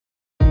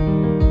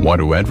Want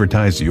to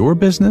advertise your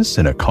business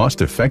in a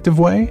cost-effective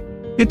way?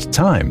 It's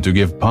time to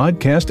give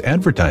podcast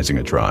advertising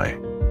a try.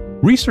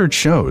 Research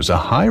shows a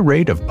high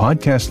rate of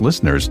podcast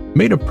listeners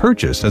made a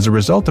purchase as a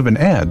result of an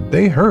ad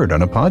they heard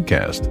on a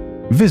podcast.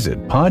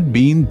 Visit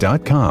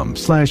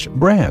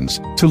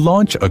podbean.com/brands to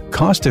launch a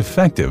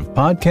cost-effective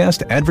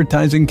podcast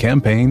advertising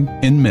campaign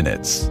in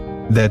minutes.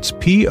 That's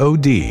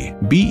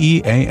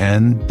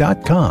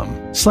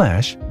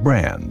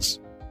podbean.com/brands.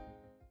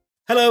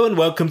 Hello and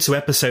welcome to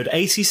episode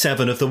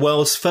 87 of the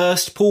world's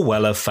first Paul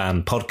Weller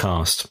fan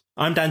podcast.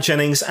 I'm Dan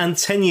Jennings, and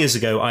 10 years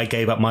ago I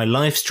gave up my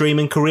live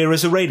streaming career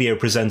as a radio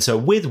presenter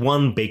with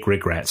one big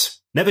regret: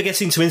 never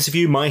getting to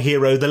interview my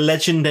hero, the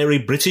legendary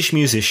British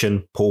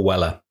musician Paul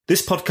Weller.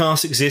 This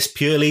podcast exists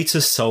purely to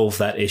solve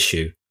that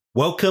issue.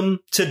 Welcome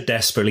to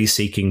Desperately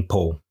Seeking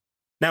Paul.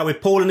 Now,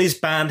 with Paul and his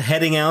band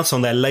heading out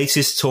on their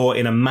latest tour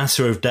in a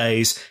matter of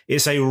days,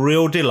 it's a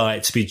real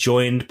delight to be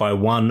joined by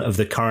one of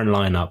the current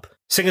lineup.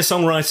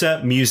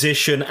 Singer-songwriter,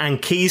 musician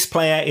and keys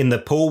player in the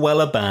Paul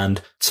Weller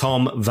Band,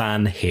 Tom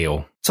Van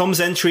Heel.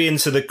 Tom's entry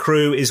into the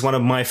crew is one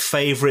of my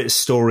favourite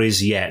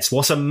stories yet.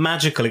 What a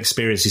magical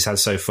experience he's had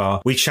so far.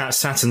 We chat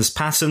Saturns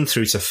Pattern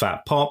through to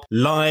Fat Pop,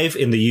 live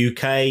in the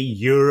UK,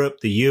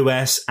 Europe, the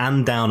US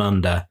and Down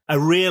Under. A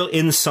real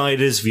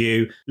insider's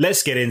view.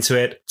 Let's get into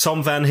it.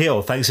 Tom Van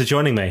Heel, thanks for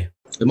joining me.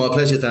 My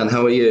pleasure, Dan.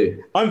 How are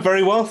you? I'm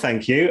very well,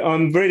 thank you.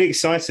 I'm really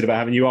excited about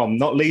having you on,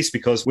 not least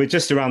because we're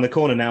just around the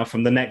corner now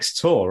from the next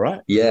tour, right?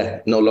 Yeah,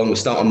 not long. We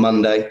start on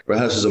Monday.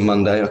 Rehearsals on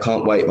Monday. I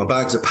can't wait. My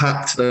bags are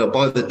packed. They are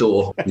by the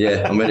door.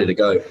 Yeah, I'm ready to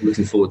go. I'm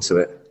looking forward to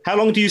it. How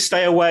long do you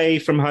stay away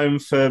from home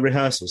for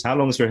rehearsals? How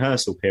long is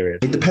rehearsal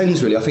period? It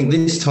depends, really. I think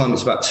this time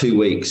it's about 2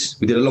 weeks.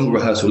 We did a longer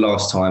rehearsal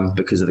last time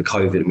because of the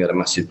COVID and we had a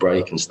massive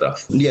break and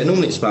stuff. Yeah,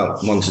 normally it's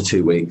about 1 to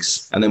 2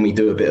 weeks. And then we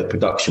do a bit of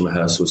production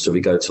rehearsals. So we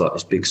go to like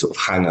this big sort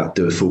of hangar,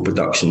 do a full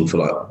production for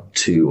like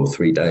 2 or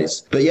 3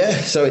 days. But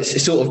yeah, so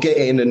it's sort of get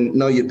in and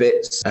know your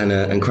bits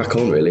and crack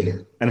on, really.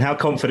 And how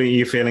confident are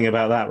you feeling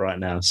about that right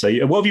now? So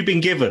what have you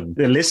been given?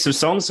 A list of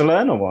songs to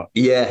learn or what?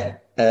 Yeah,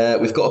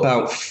 we've got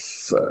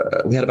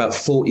we had about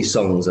 40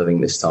 songs, I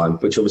think, this time,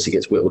 which obviously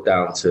gets whittled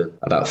down to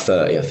about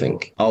 30, I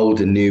think. Old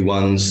and new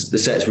ones. The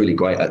set's really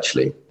great,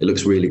 actually. It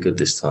looks really good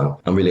this time.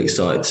 I'm really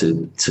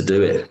excited to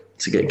do it,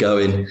 to get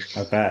going.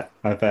 I bet.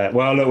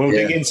 Well, look, we'll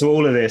dig into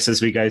all of this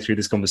as we go through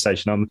this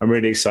conversation. I'm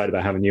really excited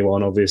about having you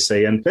on,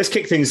 obviously. And let's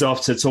kick things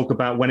off to talk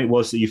about when it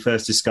was that you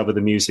first discovered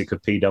the music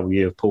of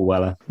PW, of Paul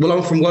Weller. Well,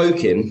 I'm from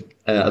Woking.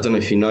 I don't know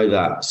if you know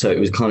that. So it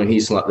was kind of,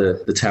 he's like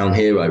the town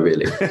hero,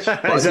 really.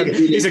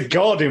 He's a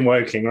god in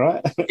Woking,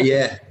 right?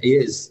 Yeah, he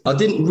is. I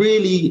didn't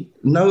really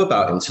know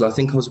about him until I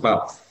think I was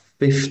about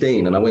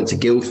 15 and I went to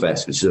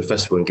Guildfest, which is a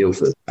festival in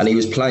Guildford. And he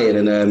was playing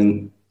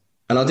and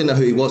I didn't know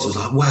who he was. I was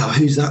like, wow,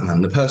 who's that,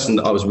 man? The person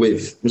that I was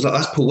with was like,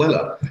 that's Paul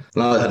Weller.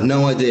 And I had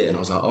no idea. And I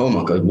was like, oh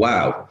my God,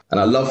 wow. And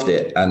I loved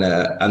it. And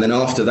then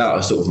after that, I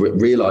sort of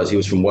realised he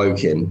was from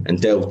Woking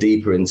and delved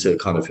deeper into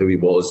kind of who he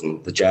was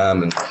and the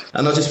jam. And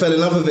I just fell in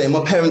love with it. And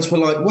my parents were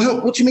like,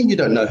 well, what do you mean you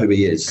don't know who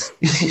he is?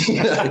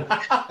 You know?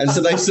 And so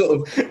they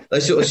sort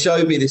of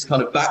showed me this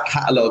kind of back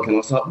catalogue. And I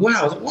was like,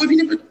 wow, why have you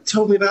never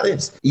told me about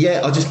this?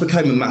 Yeah, I just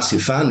became a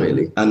massive fan,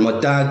 really. And my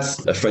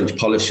dad's a French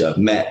polisher,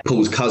 met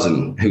Paul's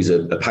cousin, who's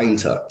a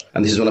painter.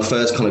 And this is when I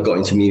first kind of got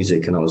into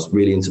music and I was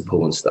really into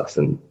Paul and stuff.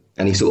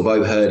 And he sort of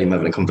overheard him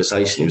having a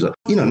conversation. He was like,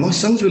 you know, my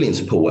son's really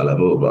into Paul Weller,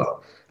 blah, blah, blah.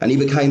 And he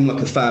became like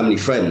a family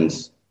friend.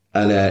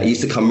 And he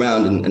used to come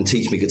round and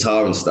teach me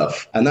guitar and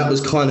stuff. And that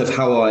was kind of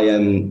how I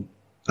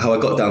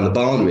got down the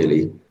barn,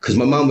 really. Because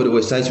my mum would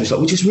always say to me, like,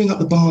 well, just ring up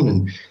the barn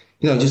and,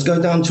 you know, just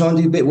go down, try and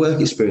do a bit of work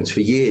experience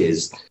for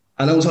years.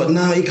 And I was like,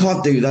 no, you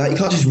can't do that. You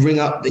can't just ring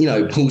up, you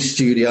know, Paul's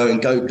studio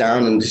and go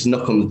down and just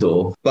knock on the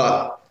door.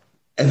 But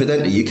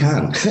evidently you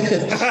can.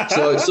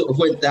 So I sort of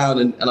went down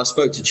and I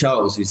spoke to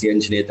Charles, who's the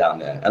engineer down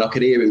there, and I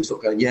could hear him sort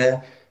of going,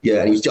 yeah.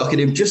 And I could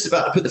hear him just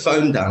about to put the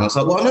phone down. I was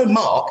like, well, I know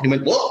Mark. And he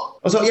went, what?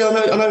 I was like, yeah,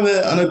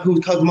 I know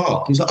Paul's cousin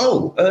Mark. He was like,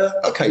 oh,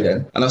 okay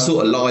then. And I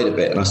sort of lied a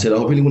bit and I said,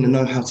 I really want to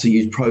know how to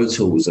use Pro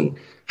Tools and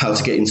how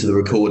to get into the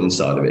recording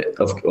side of it,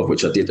 of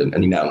which I didn't,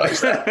 and he now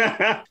knows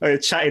that. Oh, you're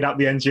chatting up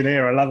the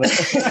engineer, I love it.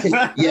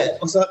 Yeah, I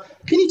was like,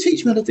 can you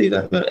teach me how to do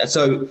that?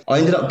 So I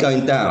ended up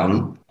going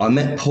down. I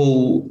met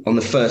Paul on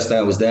the first day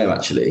I was there,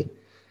 actually,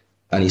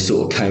 and he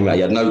sort of came out,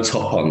 he had no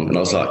top on, and I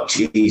was like,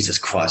 Jesus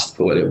Christ,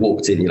 Paul, and it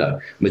walked in, you know,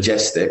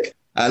 majestic.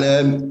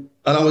 And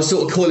I was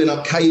sort of calling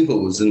up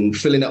cables and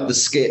filling up the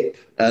skip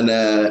and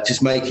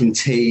just making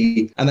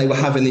tea, and they were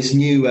having this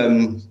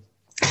new...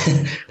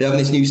 They're having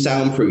this new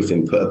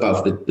soundproofing put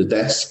above the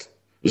desk. It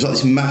was like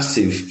this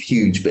massive,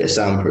 huge bit of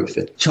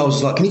soundproofing. Charles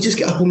was like, can you just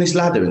get up on this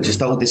ladder and just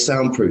hold this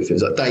soundproofing? It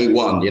was like day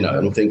one, you know,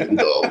 and I'm thinking,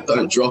 oh,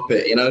 don't drop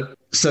it, you know.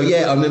 So,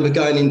 yeah, I remember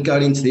going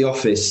into the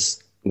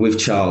office with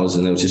Charles,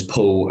 and there was just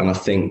Paul, and I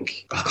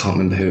can't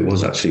remember who it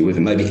was actually with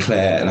him, maybe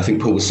Claire, and I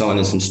think Paul was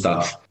signing some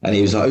stuff, and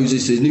he was like, "Who's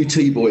this new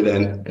T-boy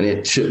then?" And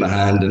it shook my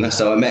hand, and that's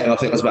how I met him. I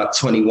think I was about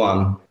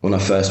 21 when I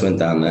first went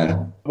down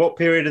there. What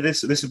period of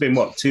this? This has been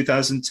what,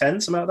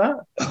 2010, something like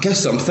that? I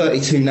guess I'm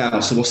 32 now,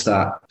 so what's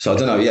that? So I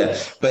don't know, yeah.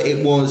 But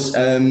it was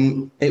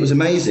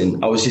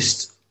amazing. I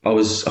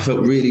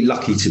felt really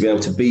lucky to be able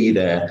to be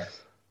there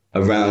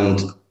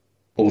around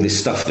all this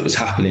stuff that was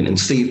happening. And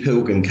Steve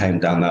Pilgrim came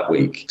down that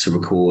week to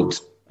record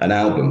an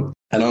album.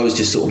 And I was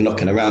just sort of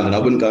knocking around, and I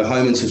wouldn't go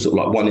home until sort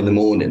of like 1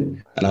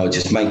 a.m. And I would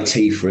just make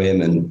tea for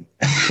him. And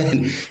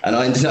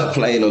I ended up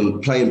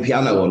playing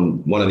piano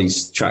on one of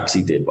these tracks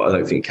he did, but I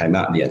don't think it came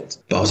out in the end.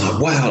 But I was like,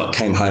 wow, I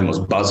came home, I was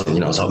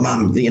buzzing, I was like,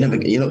 Mum, you're not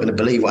going to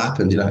believe what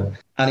happened,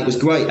 And it was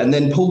great. And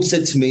then Paul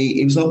said to me,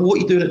 he was like, what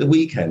are you doing at the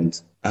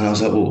weekend? And I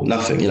was like, well,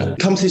 nothing,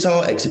 Come to this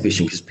art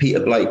exhibition, because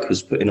Peter Blake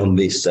was putting on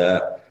this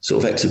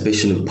sort of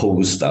exhibition of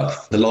Paul's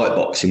stuff, the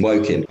Lightbox in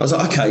Woking. I was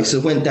like, okay, so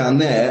I went down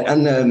there,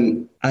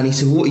 and he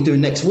said, well, what are you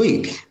doing next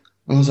week?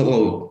 And I was like,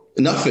 well,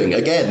 nothing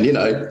again,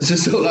 It's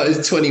just sort of like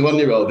this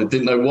 21-year-old that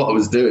didn't know what I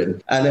was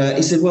doing. And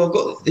he said, well, I've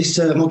got this,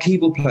 my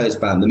keyboard players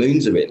band, the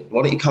Moons are in.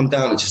 Why don't you come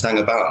down and just hang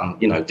about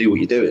and, do what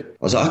you're doing?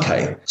 I was like,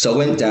 okay. So I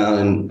went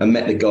down and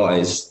met the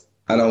guys,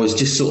 and I was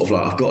just sort of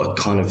like, I've got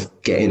to kind of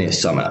get in here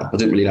somehow. I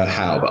didn't really know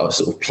how, but I was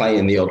sort of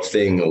playing the odd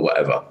thing or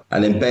whatever.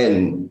 And then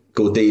Ben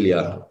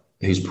Cordelia,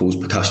 who's Paul's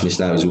percussionist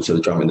now, is also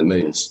the drummer in the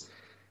Moons.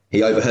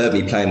 He overheard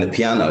me playing the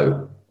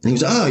piano. And he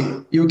was like,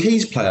 oh, you're a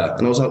keys player?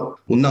 And I was like, well,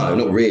 no,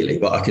 not really,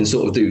 but I can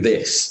sort of do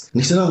this.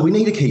 And he said, oh, we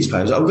need a keys player.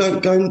 I was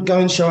like, oh, go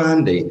and show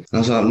Andy. And I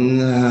was like,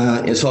 nah.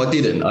 And so I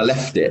didn't. I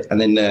left it. And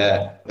then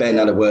Ben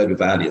had a word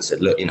with Andy and said,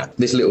 look,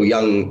 this little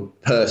young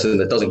person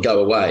that doesn't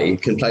go away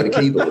can play the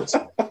keyboards.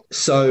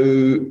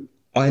 So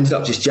I ended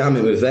up just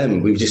jamming with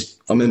them.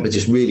 I remember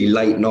just really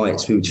late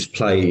nights, we would just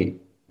play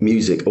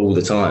music all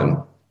the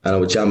time, and I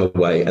would jam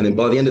away. And then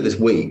by the end of this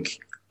week,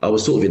 I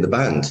was sort of in the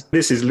band.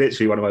 This is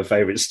literally one of my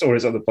favourite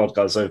stories on the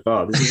podcast so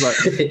far. This is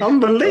like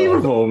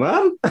unbelievable,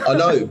 man. I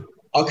know.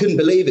 I couldn't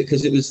believe it,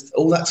 because it was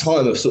all that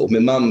time of sort of my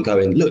mum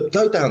going, look,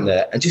 go down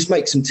there and just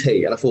make some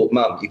tea. And I thought,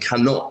 Mum, you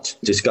cannot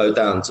just go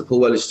down to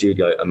Paul Weller's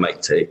studio and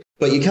make tea.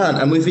 But you can.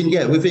 And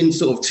within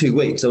sort of 2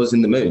 weeks, I was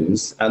in the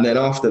Moons. And then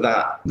after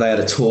that, they had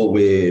a tour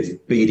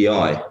with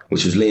BDI,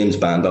 which was Liam's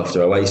band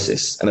after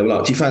Oasis. And they were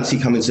like, do you fancy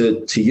coming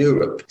to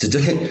Europe to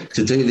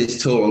do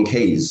this tour on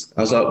keys?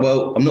 I was like,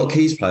 well, I'm not a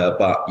keys player,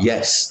 but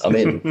yes, I'm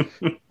in.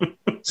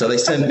 So they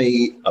sent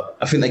me,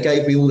 I think they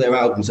gave me all their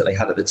albums that they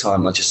had at the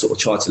time. And I just sort of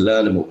tried to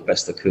learn them all the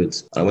best I could.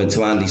 I went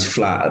to Andy's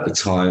flat at the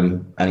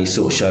time, and he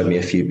sort of showed me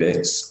a few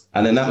bits.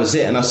 And then that was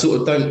it. And I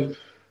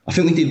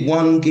think we did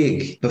one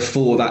gig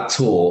before that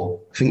tour.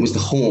 I think it was the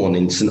Horn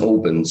in St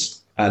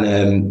Albans,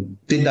 and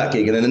did that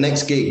gig. And then the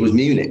next gig was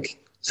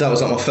Munich. So that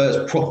was like my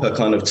first proper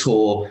kind of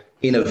tour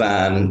in a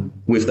van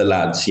with the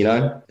lads,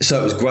 So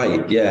it was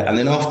great, yeah. And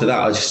then after that,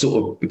 I just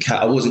sort of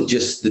I wasn't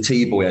just the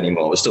T-boy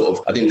anymore. I was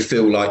I didn't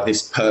feel like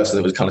this person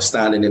that was kind of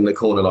standing in the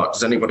corner like,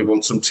 does anybody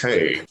want some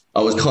tea?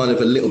 I was kind of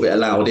a little bit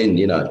allowed in,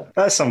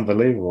 That's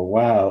unbelievable,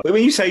 wow.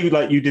 When you say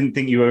you didn't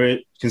think you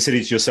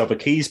considered yourself a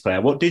keys player,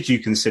 what did you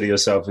consider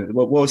yourself?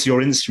 What was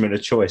your instrument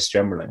of choice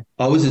generally?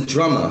 I was a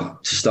drummer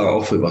to start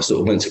off with. I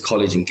sort of went to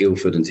college in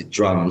Guildford and did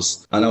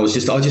drums. And I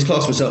just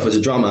classed myself as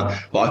a drummer,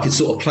 but I could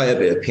sort of play a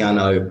bit of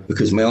piano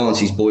because my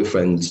auntie's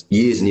boyfriend,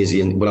 years and years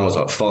when I was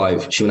like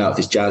 5, she went out with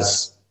this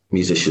jazz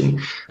musician,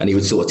 and he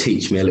would sort of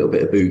teach me a little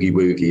bit of boogie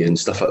woogie and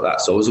stuff like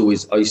that. So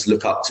I used to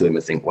look up to him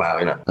and think,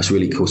 wow, that's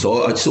really cool.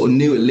 So I sort of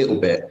knew a little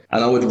bit,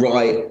 and I would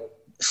write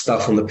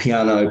stuff on the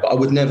piano, but I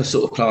would never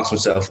sort of class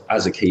myself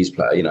as a keys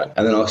player,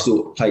 And then I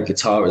sort of played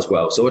guitar as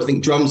well. So I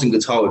think drums and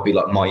guitar would be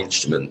like my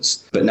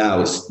instruments. But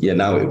now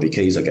now it would be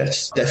keys, I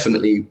guess.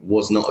 Definitely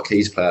was not a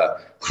keys player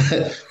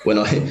when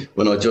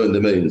I joined the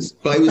Moons.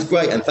 But it was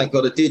great, and thank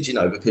God I did,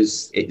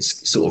 because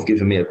it's sort of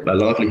given me a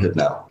livelihood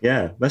now.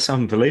 Yeah, that's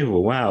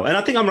unbelievable. Wow. And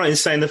I think I'm right in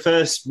saying the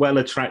first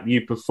Weller track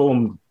you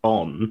performed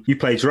on, you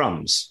played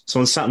drums. So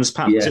on Saturn's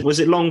Pattern. Yeah. Was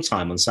it Long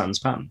Time on Saturn's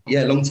Pattern?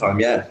 Yeah, Long Time,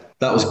 yeah.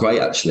 That was great,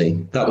 actually.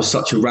 That was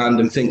such a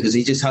random thing, because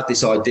he just had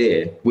this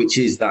idea, which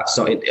is that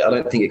song. I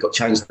don't think it got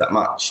changed that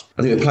much.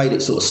 I think we played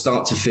it sort of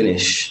start to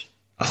finish.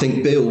 I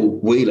think Bill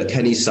Wheeler,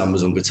 Kenny's son,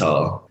 was on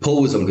guitar.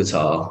 Paul was on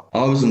guitar.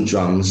 I was on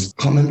drums.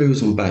 Can't remember who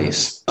was on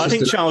bass. I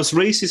think Charles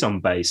Reese is on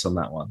bass on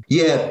that one.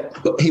 Yeah,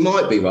 he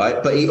might be,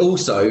 right? But he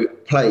also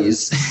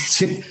plays...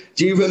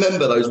 Do you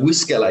remember those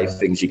whisk LA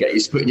things you get? You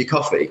just put in your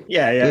coffee?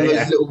 Yeah.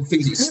 Those little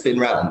things you spin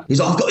round. He's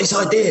like, I've got this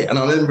idea. And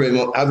I remember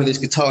him having this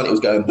guitar, and it was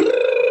going...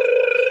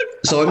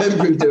 So I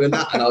remember him doing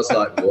that, and I was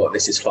like, what,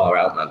 this is far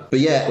out, man.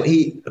 But yeah,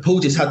 Paul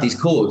just had these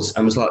chords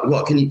and was like,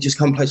 what, can you just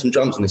come play some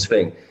drums on this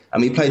thing?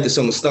 And we played the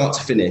song start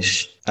to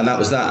finish, and that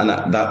was that,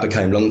 and that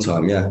became Long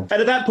Time, yeah. And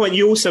at that point,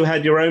 you also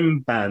had your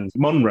own band,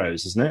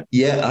 Monrose, isn't it?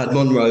 Yeah, I had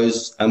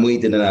Monrose, and we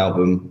did an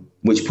album,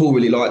 which Paul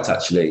really liked,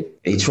 actually.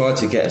 He tried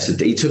to get us,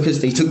 he took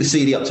the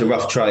CD up to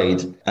Rough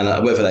Trade,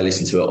 and whether they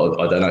listened to it,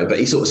 I don't know, but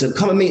he sort of said,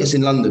 come and meet us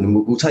in London,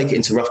 and we'll take it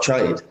into Rough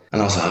Trade.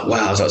 And I was like,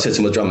 wow. So I said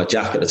to my drummer,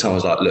 Jack, at the time, I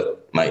was like,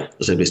 look, mate.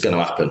 I said, it's going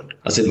to happen.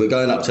 I said, we're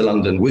going up to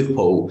London with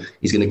Paul.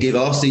 He's going to give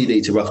our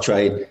CD to Rough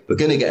Trade. We're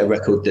going to get a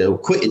record deal,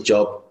 quit your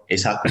job.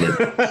 It's happening.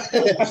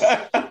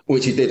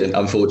 Which he didn't,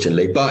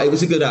 unfortunately. But it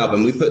was a good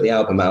album. We put the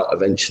album out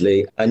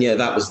eventually. And yeah,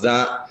 that was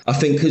that. I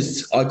think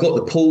because I got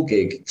the Paul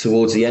gig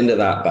towards the end of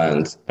that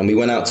band, and we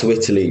went out to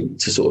Italy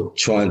to sort of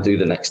try and do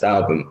the next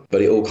album.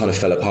 But it all kind of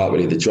fell apart,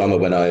 really. The drummer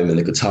went home and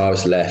the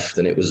guitarist left,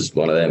 and it was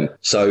one of them.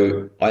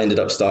 So I ended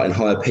up starting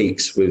Higher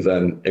Peaks with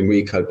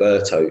Enrico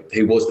Berto,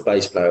 who was the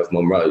bass player of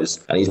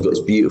Monroe's. And he's got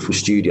this beautiful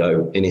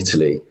studio in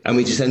Italy. And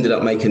we just ended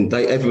up making,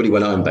 everybody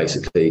went home,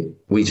 basically.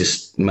 We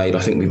just made,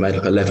 I think we made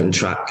like 11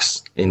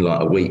 tracks in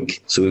like a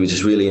week. So we were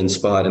just really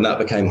inspired, and that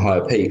became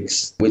Higher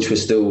Peaks, which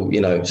was still, we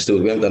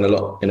haven't done a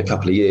lot in a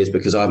couple of years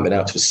because I haven't been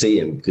able to see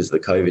him because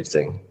of the COVID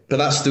thing. But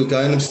that's still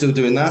going. I'm still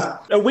doing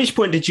that. At which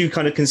point did you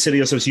kind of consider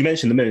yourself, so you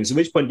mentioned the Moons, at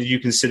which point did you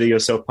consider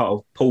yourself part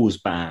of Paul's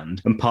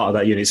band and part of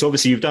that unit? So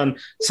obviously you've done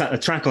a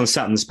track on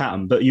Saturn's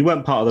Pattern, but you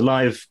weren't part of the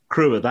live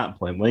crew at that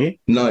point, were you?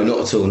 No,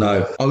 not at all,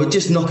 no. I would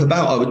just knock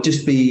about. I would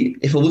just be,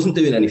 if I wasn't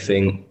doing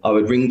anything, I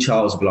would ring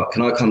Charles and be like,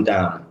 can I come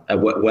down?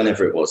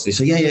 Whenever it was. And he'd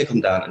say, yeah,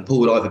 come down. And Paul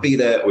would either be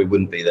there or he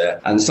wouldn't be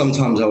there. And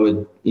sometimes I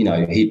would,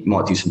 he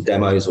might do some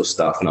demos or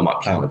stuff and I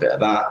might play on a bit of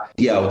that.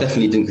 Yeah, I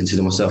definitely didn't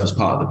consider myself as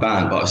part of the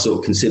band, but I sort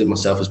of considered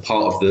myself as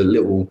part of the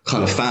little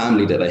kind of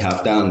family that they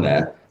have down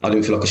there. I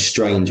didn't feel like a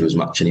stranger as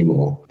much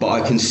anymore. But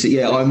I can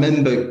see, I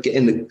remember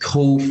getting the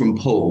call from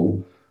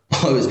Paul.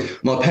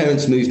 My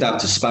parents moved out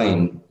to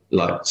Spain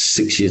like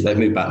 6 years. They've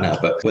moved back now.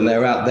 But when they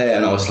were out there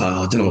and I was like,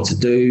 I don't know what to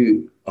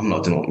do. I'm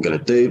not doing what I'm going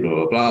to do, blah,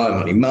 blah, blah. I haven't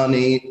got any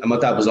money. And my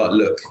dad was like,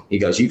 look, he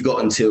goes, you've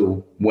got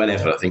until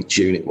whenever, I think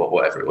June,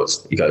 whatever it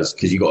was. He goes,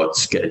 because you got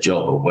to get a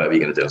job or whatever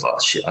you're going to do. I was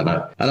like, shit, I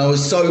know. And I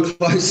was so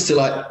close to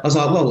I was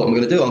like, well, what am I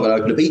going to do? I'm going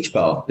to open a beach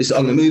bar.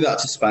 I'm going to move out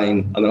to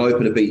Spain. I'm going to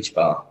open a beach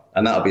bar.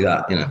 And that'll be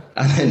that,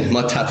 And then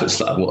my dad was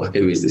like,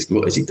 who is this?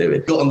 What is he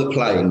doing? Got on the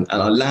plane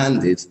and I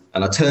landed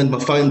and I turned my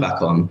phone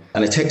back on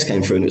and a text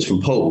came through and it was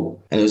from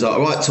Paul. And it was like,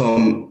 all right,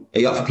 Tom, are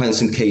you up for playing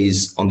some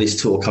keys on this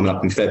tour coming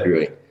up in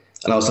February?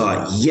 And I was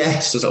like,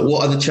 yes. I was like,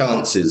 what are the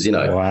chances?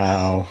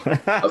 Wow.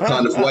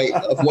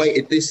 I've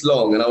waited this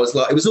long. And I was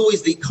like, it was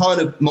always the kind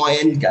of my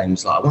end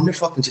games. Like, I wonder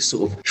if I can just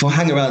sort of, if I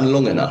hang around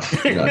long enough,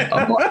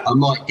 I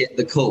might get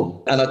the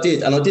call. And I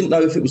did. And I didn't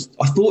know if it was,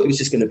 I thought it was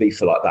just going to be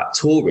for like that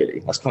tour, really.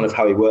 That's kind of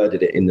how he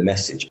worded it in the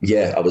message.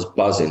 Yeah, I was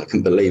buzzing. I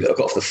couldn't believe it. I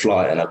got off the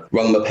flight and I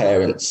rung my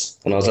parents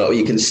and I was like, oh,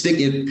 you can stick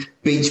your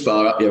beach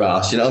bar up your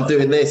ass. I'm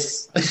doing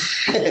this.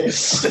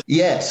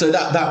 Yeah. So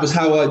that was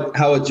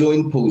how I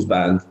joined Paul's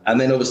band. And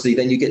then obviously,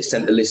 then you get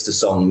sent a list of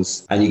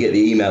songs and you get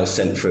the emails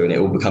sent through and it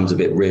all becomes a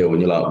bit real and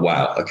you're like,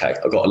 wow, okay,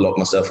 I've got to lock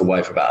myself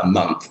away for about a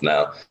month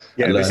now.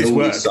 Yeah, this is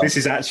work. This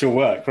is actual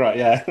work, right?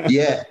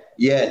 Yeah.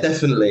 Yeah,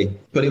 definitely.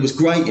 But it was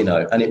great,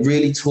 and it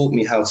really taught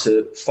me how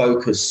to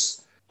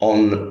focus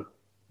on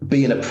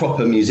being a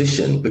proper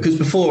musician, because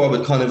before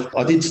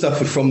I did stuff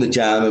with From the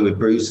Jam and with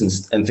Bruce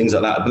and things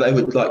like that, but they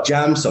were like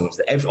jam songs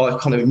that I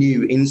kind of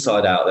knew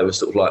inside out. They were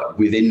sort of like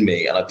within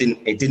me, and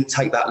it didn't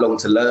take that long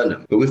to learn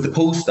them. But with the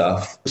Paul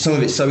stuff, some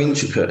of it's so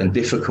intricate and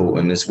difficult,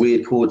 and there's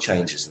weird chord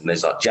changes and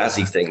there's like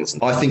jazzy things.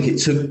 I think it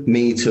took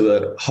me to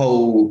a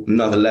whole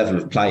another level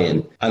of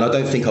playing, and I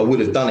don't think I would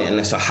have done it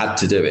unless I had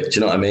to do it. Do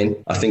you know what I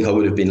mean? I think I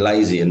would have been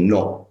lazy and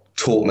not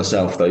taught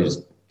myself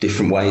those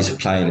different ways of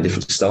playing and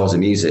different styles of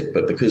music.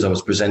 But because I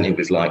was presented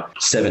with like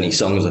 70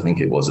 songs, I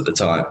think it was at the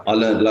time, I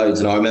learned loads.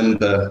 And I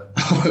remember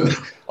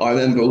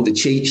all the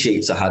cheat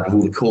sheets I had with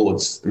all the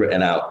chords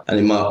written out. And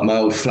in my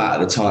old flat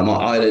at the time,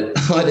 I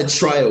had a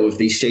trail of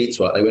these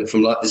sheets, right? They went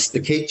from like the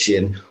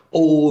kitchen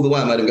all the way.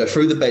 I made them go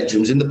through the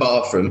bedrooms, in the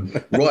bathroom,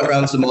 right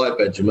around to my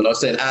bedroom. And I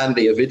sent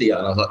Andy a video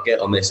and I was like, get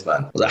on this,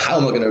 man. I was like, how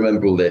am I going to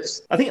remember all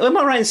this? I think, am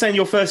I right in saying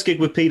your first gig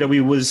with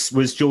PW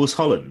was Jules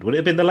Holland? Would it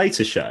have been the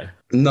later show?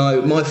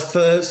 No, my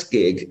first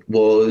gig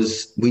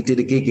was, we did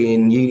a gig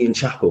in Union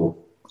Chapel.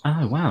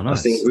 Oh, wow, nice.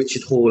 I think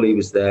Richard Hawley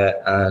was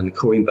there and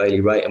Corinne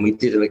Bailey-Wright, and we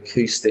did an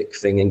acoustic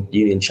thing in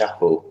Union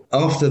Chapel.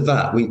 After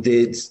that, we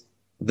did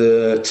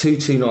the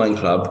 229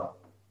 Club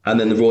and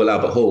then the Royal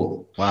Albert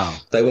Hall. Wow.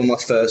 They were my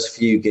first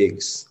few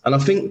gigs. And I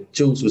think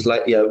Jules was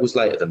late. Yeah, it was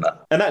later than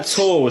that. And that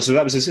tour was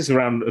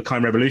around a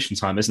kind of revolution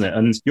time, isn't it?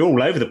 And you're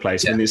all over the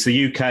place. Yeah. I mean, it's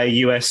the UK,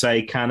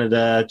 USA,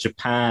 Canada,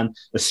 Japan,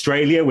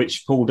 Australia,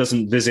 which Paul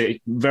doesn't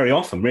visit very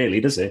often, really,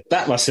 does he?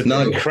 That must have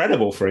been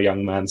incredible for a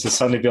young man to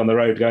suddenly be on the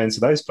road going to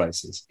those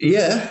places.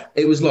 Yeah,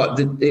 it was like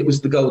it was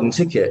the golden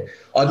ticket.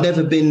 I'd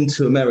never been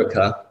to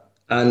America,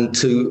 and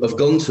to have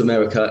gone to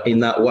America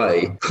in that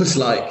way was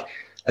like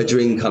a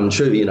dream come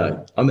true,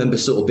 I remember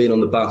sort of being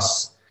on the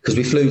bus, because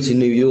we flew to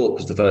New York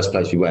was the first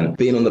place we went,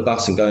 being on the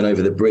bus and going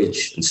over the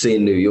bridge and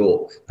seeing New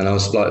York. And I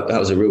was like, that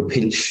was a real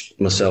pinch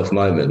myself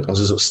moment. I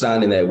was sort of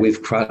standing there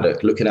with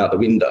Craddock looking out the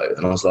window,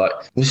 and I was like,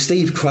 with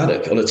Steve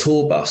Craddock on a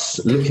tour bus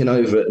looking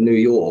over at New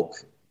York,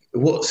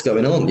 what's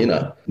going on, you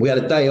know? We had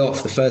a day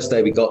off the first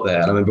day we got there,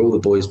 and I remember all the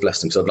boys,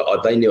 bless them, because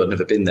they knew I'd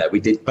never been there. We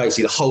did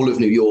basically the whole of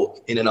New York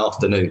in an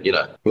afternoon, you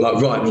know? We're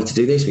like, right, we need to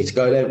do this, we need to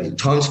go there, we need to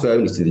Times Square,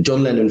 we need to do the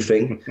John Lennon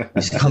thing, we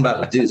need to come back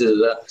and do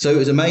that. So it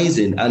was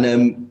amazing, and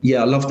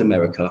I loved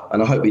America,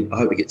 and I hope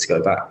we get to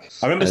go back.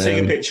 I remember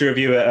seeing a picture of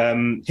you at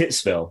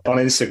Hitsville on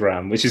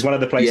Instagram, which is one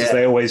of the places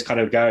they always kind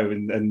of go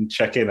and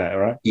check in at,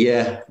 right?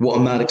 Yeah, what a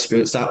mad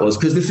experience that was.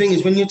 Because the thing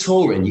is, when you're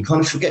touring, you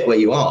kind of forget where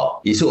you are.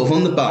 You're sort of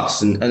on the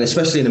bus, and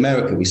especially in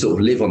America, we sort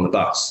of live on the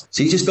bus.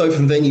 So you just go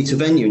from venue to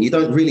venue, and you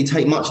don't really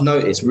take much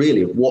notice,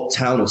 really, of what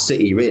town or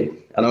city you're in.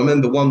 And I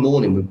remember one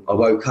morning I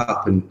woke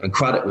up and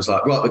Craddock was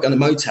like, right, we're going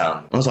to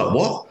Motown. I was like,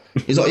 what?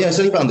 He's like, yeah, it's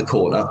only around the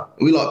corner.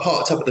 And we like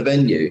parked up at the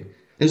venue. And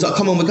he's like,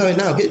 come on, we're going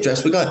now, get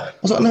dressed, we're going. I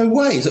was like, no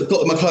way. He's like,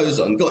 got my clothes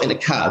on, got in a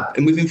cab,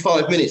 and within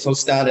 5 minutes I was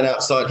standing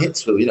outside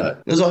Hitsville, you know.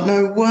 I was like,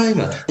 no way,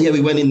 man. Yeah,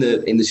 we went in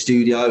the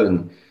studio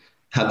and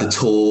had the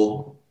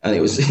tour, and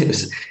it was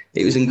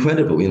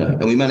incredible, you know.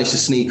 And we managed to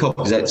sneak off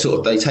because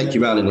they take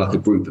you around in like a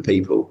group of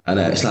people, and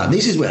it's like,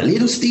 this is where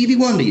little Stevie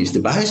Wonder used to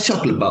buy his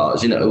chocolate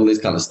bars, you know, all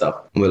this kind of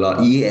stuff. And we're like,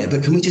 yeah,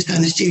 but can we just go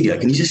in the studio?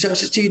 Can you just show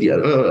us the studio?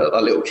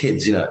 Like little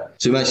kids, you know.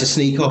 So we managed to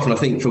sneak off, and I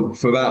think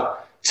for about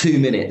 2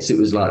 minutes, it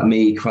was like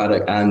me,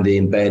 Craddock, Andy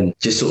and Ben,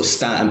 just sort of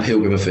Staten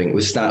Pilgrim, I think.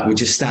 We're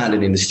just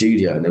standing in the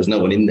studio and there was no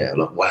one in there.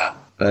 Like, wow.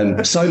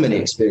 So many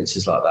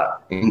experiences like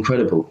that.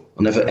 Incredible.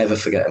 I'll never, ever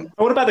forget them.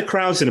 What about the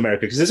crowds in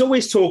America? Because there's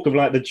always talk of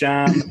like the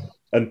Jam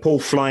and Paul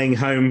flying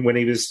home when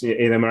he was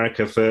in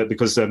America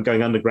because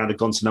Going Underground had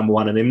gone to number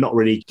one, and him not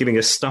really giving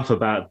us stuff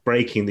about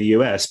breaking the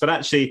US. But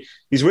actually,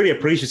 he's really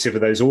appreciative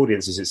of those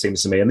audiences, it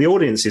seems to me. And the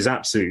audiences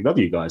absolutely love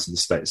you guys in the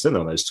States, don't they,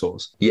 on those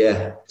tours?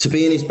 Yeah. To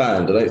be in his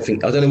band, I don't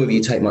know whether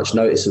you take much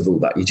notice of all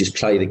that. You just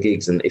play the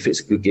gigs, and if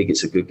it's a good gig,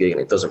 it's a good gig, and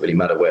it doesn't really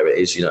matter where it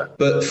is, you know.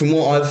 But from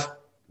what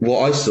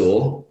I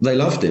saw, they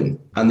loved him,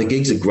 and the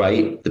gigs are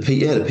great. The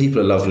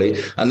people are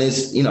lovely, and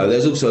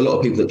there's also a lot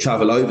of people that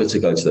travel over to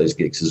go to those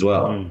gigs as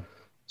well. Mm.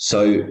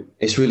 So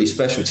it's really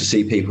special to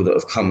see people that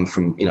have come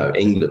from, you know,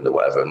 England or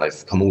whatever, and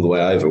they've come all the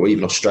way over, or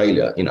even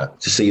Australia, you know,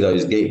 to see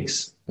those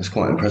gigs. It's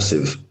quite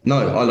impressive.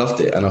 No, I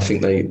loved it, and I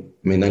think they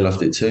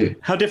loved it too.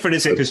 How different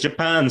is it? Because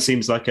Japan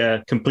seems like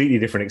a completely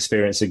different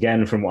experience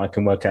again from what I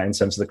can work out in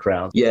terms of the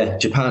crowd. Yeah,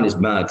 Japan is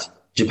mad.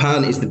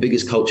 Japan is the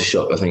biggest culture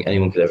shock I think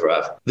anyone could ever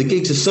have. The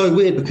gigs are so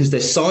weird because they're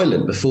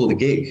silent before the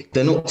gig.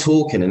 They're not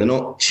talking and they're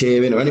not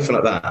cheering or anything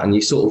like that. And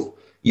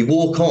you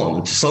walk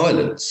on to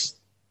silence.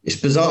 It's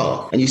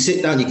bizarre. And you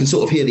sit down, you can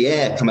sort of hear the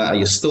air come out of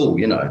your stall,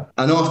 you know.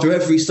 And after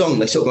every song,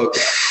 they sort of go,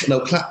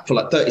 they'll clap for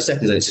like 30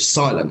 seconds and it's just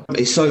silent.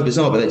 It's so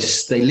bizarre, but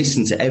they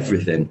listen to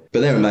everything.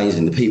 But they're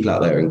amazing. The people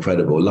out there are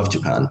incredible. I love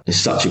Japan. It's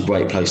such a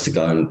great place to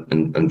go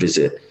and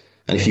visit.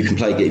 And if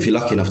you're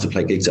lucky enough to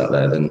play gigs out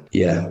there, then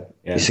yeah.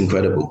 It's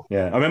incredible.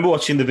 Yeah, I remember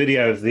watching the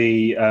video of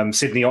the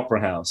Sydney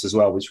Opera House as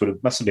well, which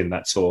must have been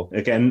that tour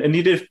again. And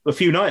you did a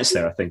few nights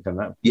there, I think, on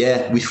that.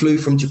 Yeah, we flew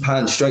from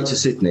Japan straight to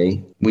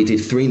Sydney. We did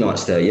 3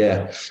 nights there,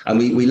 yeah. And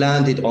we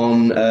landed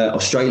on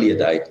Australia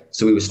Day.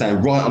 So we were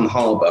staying right on the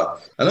harbour.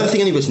 I don't think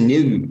any of us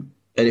knew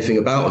anything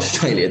about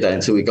Australia Day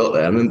until we got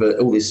there. I remember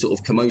all this sort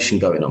of commotion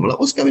going on. We're like,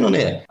 what's going on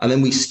here? And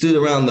then we stood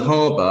around the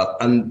harbour,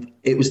 and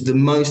it was the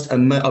most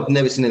I've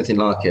never seen anything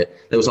like it.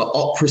 There was like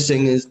opera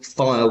singers,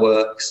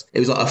 fireworks. It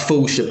was like a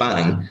full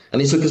shebang.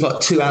 And it took us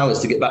like 2 hours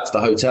to get back to the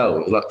hotel.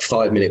 It was like a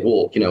 5-minute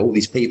walk. You know, all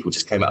these people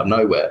just came out of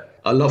nowhere.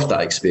 I loved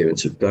that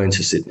experience of going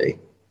to Sydney.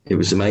 It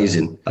was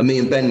amazing. And me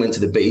and Ben went to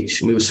the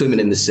beach and we were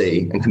swimming in the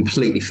sea and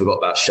completely forgot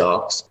about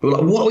sharks. We were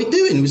like, what are we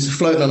doing? It was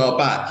floating on our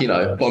back, you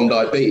know,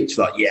 Bondi Beach.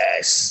 Like,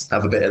 yes,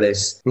 have a bit of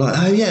this. We're like,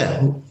 oh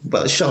yeah, what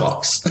about the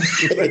sharks?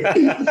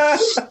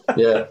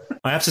 Yeah.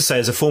 I have to say,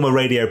 as a former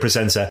radio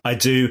presenter, I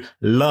do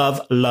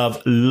love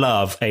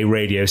a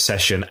radio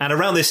session. And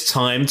around this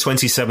time,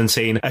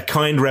 2017, A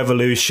Kind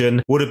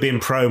Revolution would have been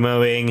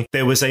promoing.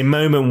 There was a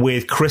moment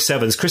with Chris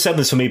Evans. Chris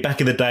Evans, for me, back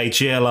in the day,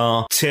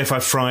 GLR,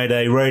 TFI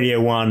Friday,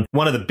 Radio 1,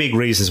 one of the big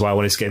reasons why I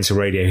wanted to get into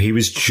radio. He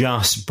was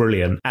just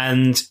brilliant.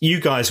 And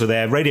you guys were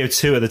there, Radio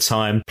 2 at the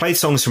time, played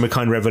songs from A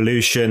Kind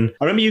Revolution.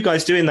 I remember you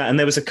guys doing that, and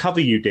there was a cover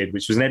you did,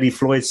 which was an Eddie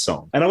Floyd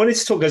song. And I wanted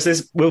to talk,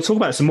 because we'll talk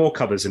about some more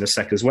covers in a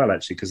sec as well,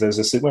 actually, because there's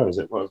where is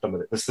it? What I've done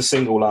with it? That's the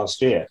single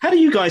last year. How do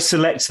you guys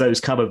select those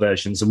cover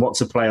versions and what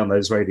to play on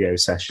those radio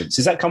sessions?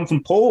 Does that come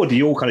from Paul, or do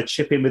you all kind of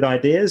chip in with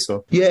ideas?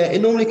 Or? Yeah,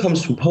 it normally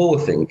comes from Paul,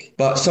 I think.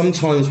 But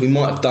sometimes we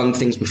might have done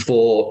things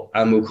before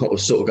and we'll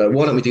sort of go,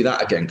 why don't we do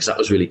that again? Because that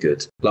was really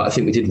good. Like, I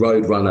think we did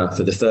Roadrunner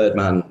for the Third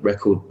Man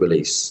record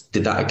release.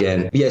 Did that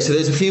again. Yeah, so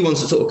there's a few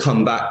ones that sort of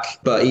come back,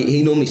 but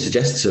he normally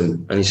suggests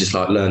them and he's just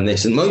like, learn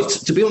this. And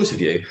to be honest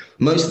with you,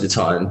 most of the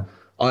time,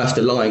 I have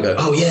to lie and go,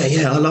 oh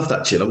yeah, I love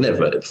that tune. I've never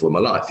heard it before in my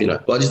life, you know.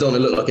 But I just don't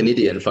want to look like an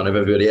idiot in front of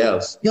everybody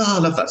else. Yeah, I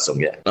love that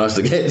song, yeah. And I have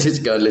to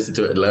just go and listen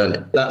to it and learn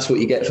it. That's what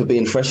you get for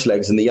being fresh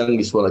legs. And the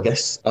youngest one, I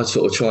guess, I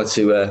sort of try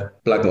to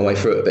blag my way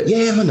through it. But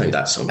yeah, I know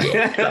that song.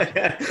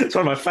 Yeah. It's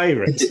one of my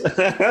favourites.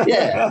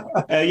 Yeah.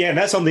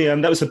 That's on the,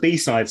 that was a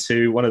B-side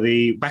to one of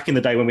the, back in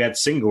the day when we had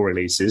single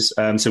releases,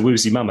 so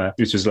Woozy Mama,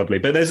 which was lovely.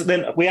 But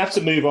then we have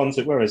to move on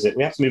to, where is it?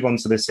 We have to move on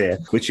to this here,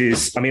 which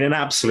is, I mean, an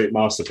absolute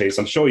masterpiece.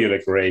 I'm sure you'll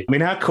agree. I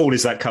mean, how cool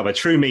is that cover?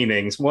 True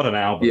Meanings. What an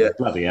album. Yeah.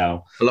 Bloody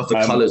hell. I love the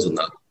colours on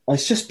that.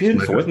 It's just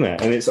beautiful, isn't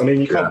it? And it's, I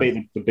mean, you can't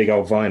beat the big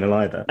old vinyl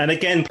either. And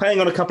again, playing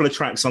on a couple of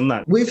tracks on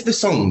that. With the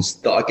songs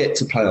that I get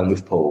to play on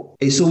with Paul,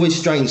 it's always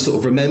strange sort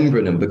of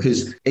remembering them,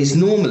 because it's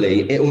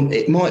normally,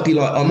 it might be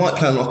like, I might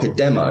play on like a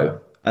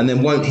demo and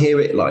then won't hear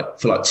it like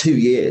for like 2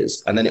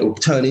 years, and then it will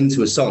turn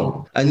into a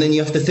song. And then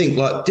you have to think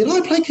like, did I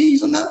play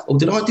keys on that? Or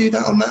did I do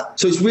that on that?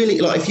 So it's really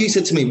like, if you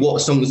said to me,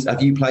 what songs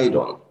have you played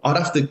on? I'd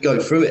have to go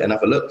through it and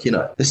have a look, you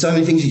know. There's so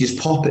many things you just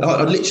pop it.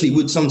 I literally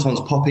would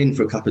sometimes pop in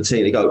for a cup of tea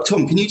and they go,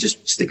 Tom, can you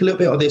just stick a little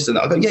bit of this and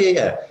that? I go,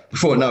 yeah.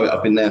 Before I know it,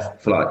 I've been there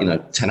for like,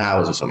 10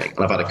 hours or something,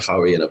 and I've had a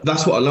curry. And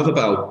that's what I love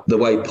about the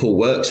way Paul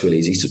works, really,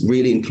 is he's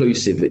really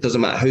inclusive. It doesn't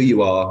matter who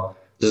you are.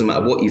 Doesn't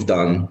matter what you've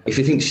done. If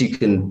he thinks you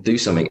can do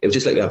something, he'll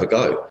just let you have a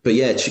go. But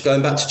yeah,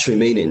 going back to True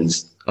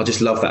Meanings, I just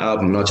love that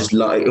album. And I just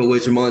like, it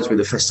always reminds me of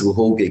the Festival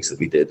Hall gigs that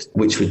we did,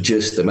 which were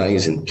just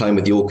amazing. Playing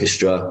with the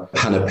orchestra,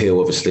 Hannah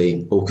Peel,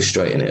 obviously,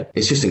 orchestrating it.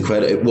 It's just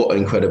incredible. What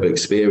an incredible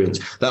experience.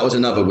 That was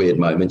another weird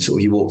moment. Sort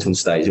of, you walked on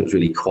stage, it was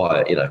really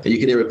quiet, you know, you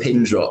could hear a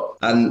pin drop.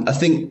 And I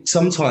think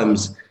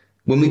sometimes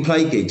when we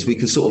play gigs, we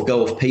can sort of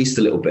go off piste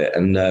a little bit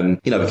and,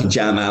 we can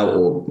jam out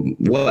or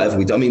whatever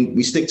we do. I mean,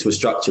 we stick to a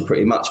structure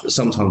pretty much, but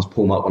sometimes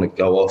Paul might want to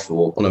go off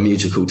or on a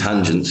musical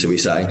tangent, shall we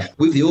say.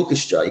 With the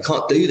orchestra, you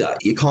can't do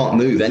that. You can't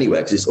move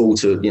anywhere because it's all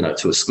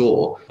to a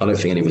score. I don't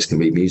think any of us can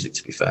read music,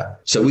 to be fair.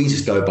 So we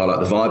just go by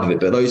like the vibe of it.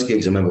 But those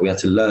gigs, I remember we had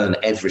to learn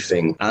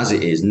everything as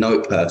it is,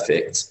 note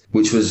perfect,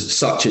 which was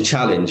such a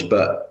challenge,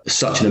 but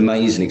such an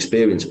amazing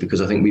experience,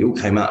 because I think we all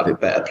came out of it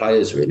better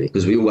players, really,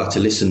 because we all had to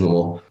listen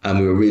more and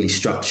we were really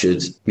structured.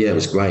 Yeah, it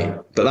was great.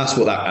 But that's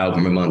what that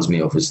album reminds me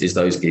of, is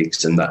those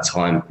gigs and that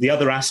time. The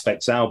Other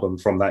Aspects album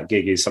from that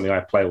gig is something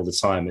I play all the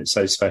time. It's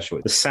so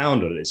special. The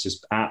sound of it is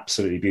just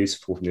absolutely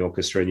beautiful from the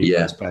orchestra and you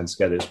guys playing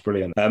together. It's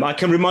brilliant. I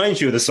can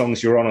remind you of the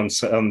songs you're on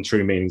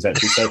True Meanings,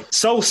 actually. So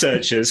Soul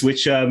Searchers,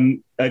 which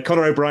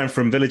Conor O'Brien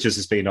from Villagers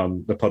has been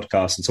on the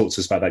podcast and talked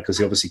to us about that, because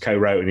he obviously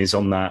co-wrote and he's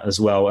on that as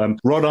well.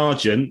 Rod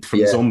Argent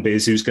from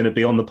Zombies, who's going to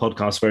be on the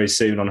podcast very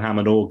soon on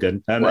Hammond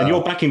organ. And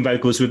your backing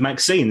vocals with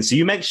Maxine. So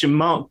you mentioned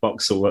Mark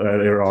Boxall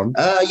earlier on.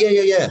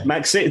 Yeah.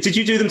 Maxine, did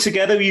you do them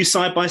together? Were you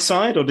side by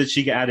side, or did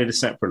she get added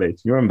separately? Do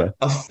you remember?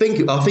 I think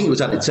it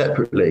was added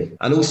separately.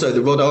 And also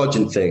the Rod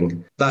Argent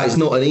thing, that is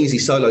not an easy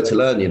solo to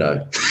learn, you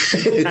know.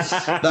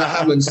 That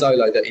Hammond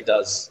solo that he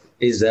does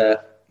is...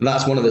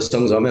 that's one of the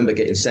songs I remember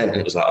getting sent, and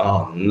it was like,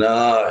 oh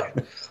no,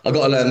 I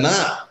got to learn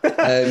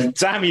that.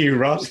 Damn you,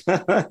 Rod.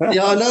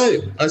 Yeah, I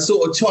know. I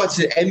sort of tried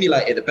to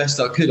emulate it the best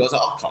I could. I was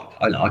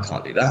like, I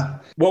can't do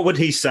that. What would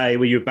he say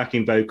were your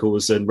backing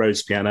vocals and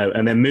Rhodes piano,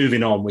 and then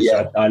moving on? Which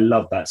I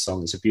love that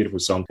song. It's a beautiful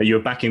song. Are you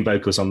backing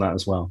vocals on that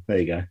as well? There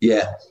you go.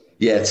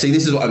 Yeah, see,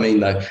 this is what I mean,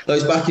 though.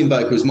 Those backing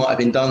vocals might have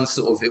been done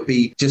sort of, it would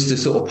be just a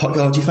sort of,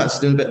 do you fancy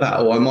doing a bit of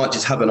that? Or I might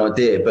just have an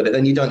idea, but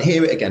then you don't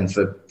hear it again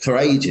for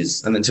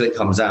ages and until it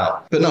comes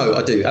out. But no,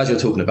 I do. As you're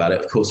talking about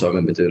it, of course, I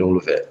remember doing all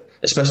of it.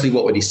 Especially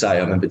What Would He Say? I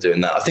remember doing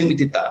that. I think we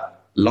did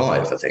that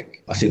live, I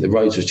think. I think the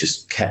Rhodes was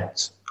just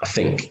kept, I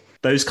think.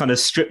 Those kind of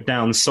stripped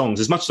down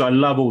songs, as much as I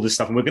love all this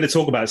stuff, and we're going to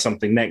talk about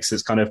something next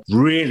that's kind of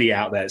really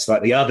out there. It's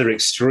like the other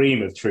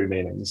extreme of True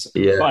Meanings.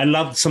 Yeah. But I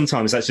love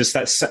sometimes that's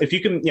if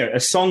you can, a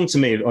song to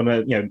me on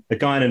a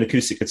guy on an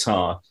acoustic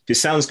guitar, if it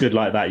sounds good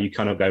like that, you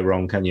kind of go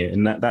wrong, can you?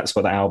 And that's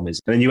what the album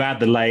is. And then you add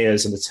the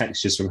layers and the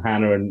textures from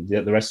Hannah and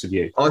the rest of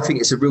you. I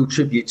think it's a real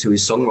tribute to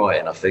his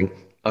songwriting,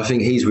 I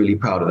think he's really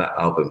proud of that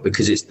album,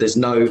 because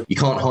you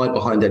can't hide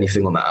behind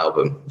anything on that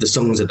album. The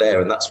songs are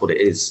there and that's what it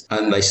is.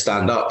 And they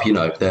stand up,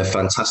 they're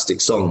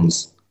fantastic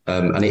songs.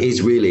 And it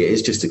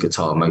is just a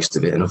guitar, most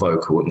of it, and a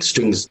vocal, and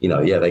strings,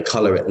 they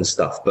colour it and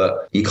stuff,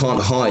 but you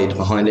can't hide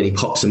behind any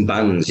pops and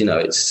bangs,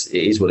 it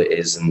is what it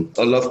is. And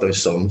I love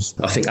those songs.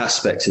 I think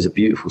Aspects is a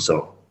beautiful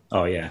song.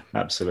 Oh yeah,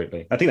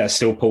 absolutely. I think that's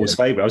still Paul's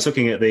favourite. I was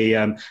looking at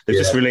they've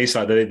just released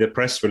like the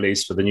press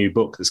release for the new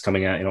book that's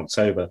coming out in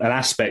October. And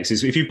Aspects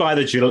is, if you buy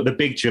the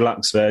big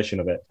deluxe version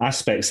of it,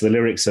 Aspects, the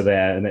lyrics are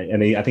there, and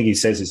I think he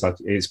says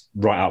it's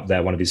right up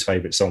there, one of his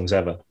favourite songs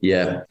ever.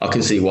 Yeah, I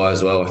can see why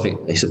as well. I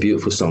think it's a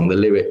beautiful song. The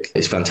lyric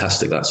is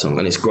fantastic, that song,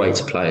 and it's great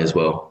to play as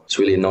well. It's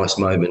really a nice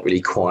moment,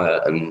 really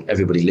quiet, and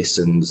everybody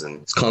listens,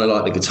 and it's kind of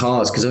like the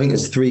guitars, because I think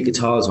there's 3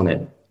 guitars on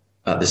it.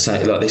 At the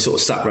same, like they sort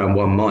of sat around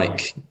one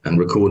mic and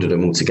recorded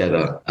them all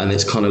together, and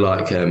it's kind of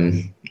like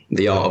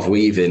the art of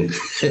weaving,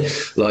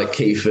 like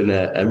Keith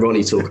and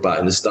Ronnie talk about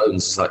in the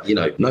Stones. It's like, you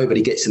know,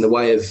 nobody gets in the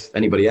way of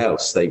anybody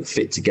else. They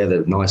fit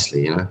together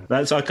nicely, you know.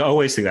 That's like, I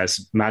always think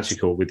that's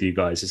magical with you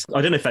guys.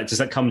 I don't know if does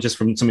that come just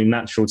from something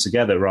natural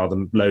together rather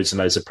than loads and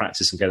loads of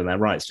practice and getting that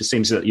right. It just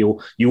seems that you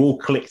all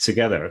click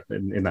together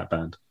in that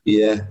band.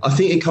 Yeah, I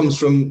think it comes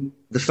from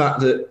the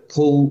fact that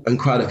Paul and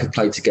Craddock have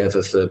played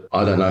together for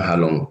I don't know how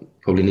long,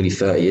 probably nearly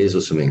 30 years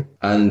or something.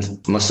 And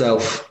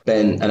myself,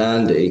 Ben and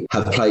Andy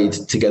have played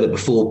together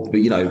before,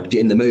 you know,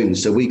 in the Moon.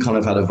 So we kind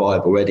of had a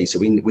vibe already. So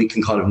we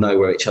can kind of know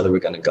where each other are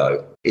going to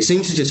go. It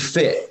seems to just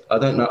fit. I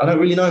don't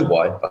really know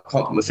why. I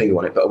can't put my finger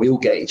on it, but we all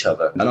get each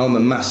other. And I'm a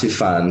massive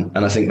fan.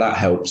 And I think that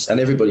helps. And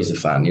everybody's a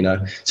fan, you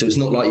know. So it's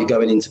not like you're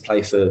going in to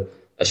play for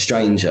a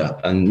stranger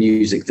and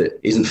music that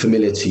isn't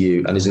familiar to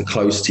you and isn't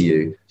close to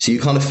you. So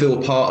you kind of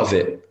feel part of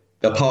it,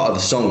 a part of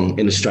the song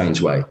in a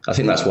strange way. I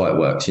think that's why it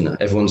works, you know.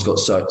 Everyone's got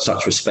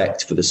such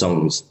respect for the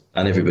songs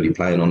and everybody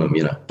playing on them,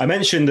 you know. I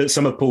mentioned that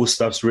some of Paul's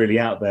stuff's really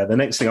out there. The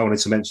next thing I wanted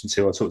to mention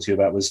or talk to you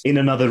about was In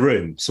Another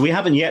Room. So we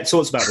haven't yet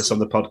talked about this on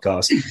the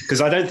podcast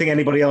because I don't think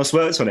anybody else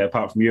worked on it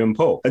apart from you and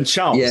Paul. And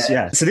Charles,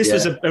 yeah. So this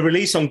was a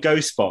release on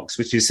Ghostbox,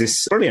 which is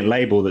this brilliant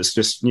label that's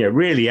just, you know,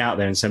 really out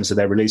there in terms of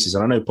their releases.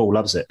 And I know Paul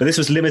loves it. But this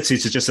was limited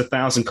to just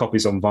 1,000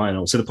 copies on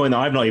vinyl, to the point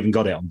that I've not even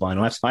got it on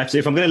vinyl. I have to,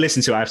 if I'm going to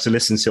listen to it, I have to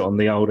listen to it on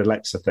the old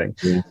Alexa thing.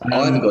 Yeah.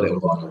 I haven't got it on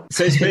vinyl.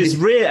 So it's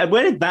really,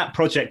 where did that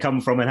project come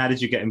from and how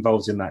did you get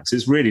involved in that? Because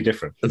it's really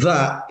different.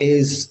 That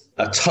is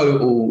a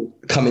total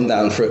coming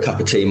down for a cup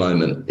of tea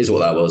moment, is what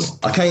that was.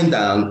 I came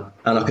down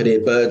and I could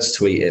hear birds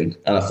tweeting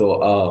and I thought,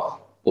 oh,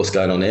 what's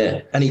going on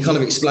here? And he kind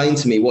of explained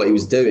to me what he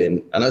was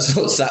doing. And I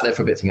sort of sat there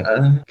for a bit thinking,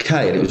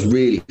 okay. And it was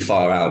really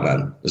far out,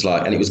 man. It was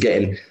like, and it was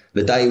getting,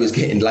 the day was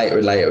getting later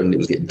and later and it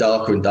was getting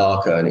darker and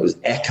darker and it was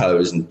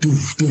echoes and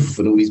doof, doof,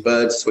 and all these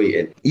birds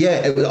tweeting.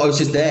 Yeah, I was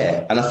just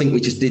there. And I think we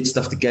just did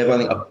stuff together. I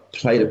think I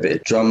played a bit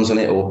of drums on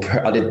it, or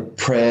I did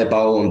prayer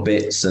bowl on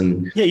bits.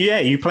 And yeah,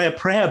 you play a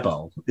prayer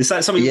bowl. Is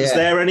that something that's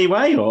there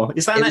anyway? Or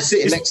is that it was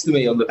sitting next to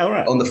me on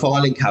the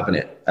filing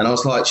cabinet. And I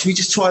was like, should we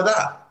just try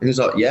that? And he was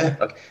like, yeah.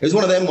 Like, it was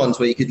one of them ones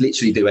where you could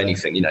literally do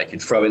anything, you know, you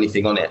could throw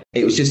anything on it.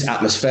 It was just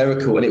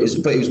atmospherical and it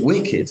was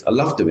wicked. I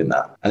loved doing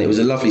that. And it was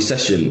a lovely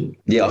session.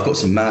 Yeah, I've got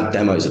some mad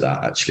demos of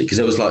that actually, because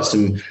there was like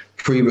some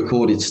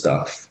pre-recorded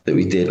stuff that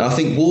we did. And I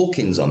think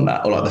Walking's on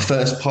that, or like the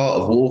first part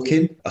of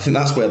Walking. I think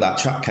that's where that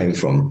track came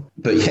from.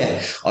 But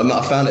yeah,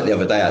 I found it the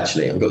other day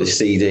actually. I've got this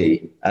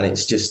CD and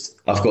it's just,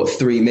 I've got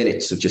 3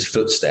 minutes of just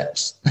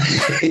footsteps.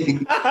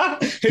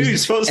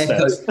 Whose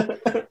footsteps?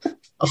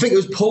 I think it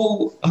was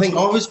Paul. I think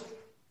I was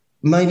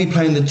maybe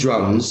playing the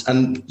drums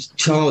and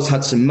Charles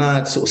had some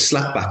mad sort of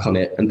slapback on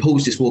it and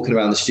Paul's just walking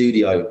around the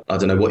studio. I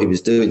don't know what he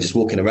was doing, just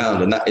walking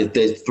around, and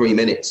there's 3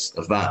 minutes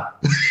of that.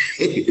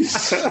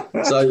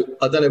 So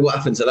I don't know what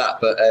happened to that,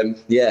 but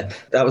yeah,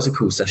 that was a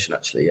cool session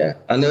actually, yeah.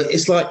 And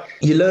it's like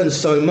you learn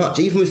so much,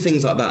 even with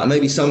things like that. And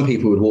maybe some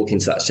people would walk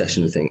into that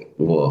session and think,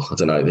 well, I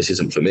don't know, this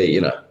isn't for me,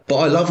 you know. But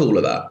I love all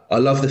of that. I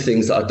love the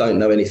things that I don't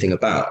know anything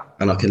about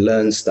and I can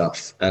learn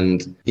stuff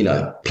and, you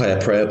know, play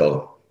a prayer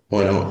bowl.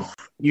 Why not?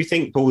 You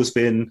think Paul's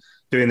been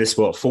doing this,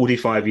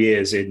 45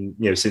 years in,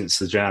 you know, since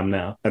the Jam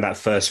now and that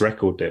first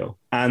record deal,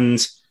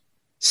 and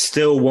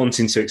still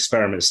wanting to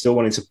experiment, still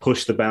wanting to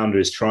push the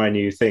boundaries, try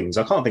new things.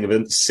 I can't think of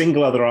a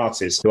single other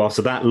artist who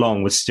after that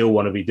long would still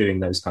want to be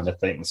doing those kind of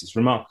things. It's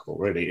remarkable,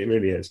 really. It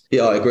really is.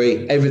 Yeah, I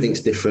agree.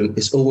 Everything's different.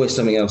 It's always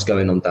something else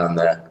going on down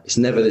there. It's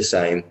never the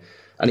same.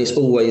 And it's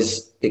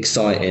always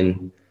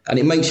exciting. And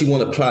it makes you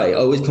want to play. I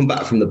always come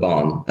back from the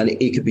barn and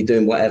it could be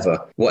doing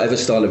whatever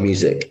style of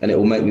music. And it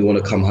will make me want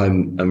to come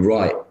home and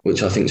write,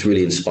 which I think is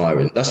really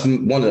inspiring. That's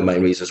one of the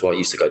main reasons why I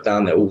used to go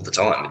down there all the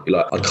time. It'd be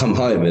like, I'd come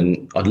home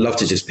and I'd love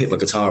to just pick my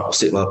guitar up or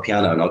sit at my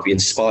piano and I'd be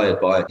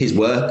inspired by his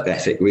work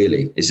ethic,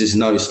 really. There's just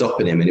no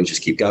stopping him and he'll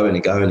just keep going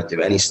and going and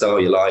do any style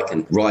you like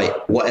and write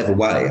whatever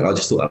way. And I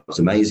just thought that was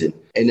amazing.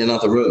 In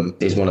Another Room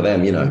is one of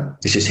them, you know.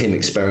 It's just him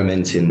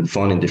experimenting,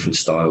 finding different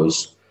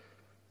styles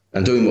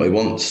and doing what he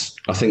wants.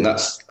 I think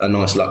that's a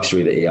nice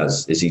luxury that he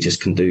has, is he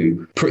just can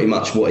do pretty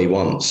much what he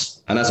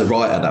wants. And as a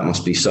writer, that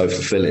must be so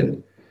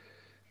fulfilling,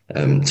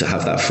 to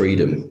have that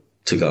freedom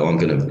to go, I'm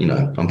going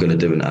to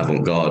do an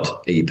avant-garde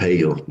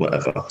EP or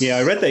whatever. Yeah,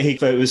 I read that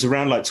it was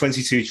around like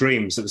 22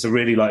 Dreams. It was a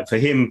really, like, for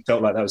him,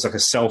 felt like that was like a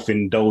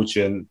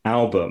self-indulgent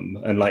album.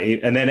 And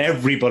then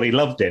everybody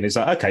loved it. And it's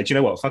like, okay, do you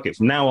know what? Fuck it.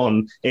 From now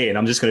on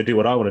I'm just going to do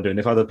what I want to do. And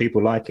if other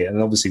people like it,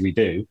 and obviously we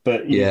do,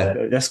 but yeah,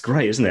 that's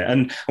great, isn't it?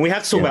 And we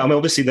have to talk about,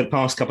 obviously the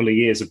past couple of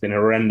years have been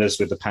horrendous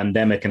with the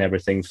pandemic and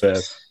everything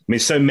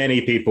so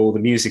many people, the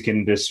music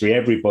industry,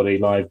 everybody,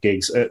 live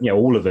gigs,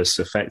 all of us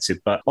affected.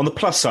 But on the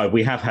plus side,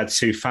 we have had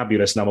 2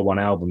 fabulous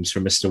 #1 albums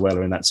from Mr.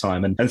 Weller in that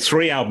time, and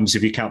 3 albums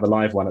if you count the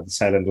live one at the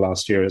tail end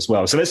last year as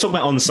well. So let's talk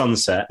about On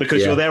Sunset,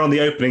 because you're there on the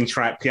opening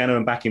track, piano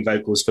and backing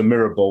vocals for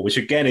Mirror Ball, which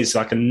again is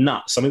like a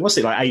nuts. I mean, what's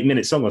it, like 8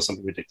 minutes long or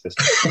something ridiculous?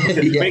 But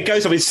it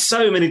goes off in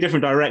so many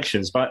different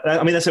directions. But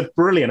I mean, that's a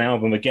brilliant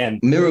album again.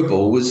 Mirror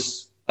Ball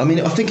was, I mean,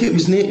 I think it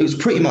was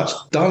pretty much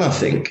done, I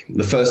think,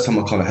 the first time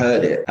I kind of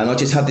heard it. And I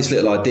just had this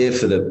little idea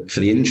for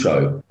the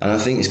intro. And I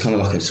think it's kind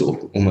of like a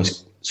sort of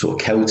almost sort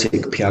of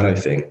Celtic piano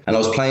thing. And I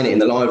was playing it in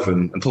the live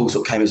room and Paul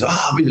sort of came and was like,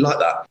 I really like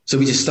that. So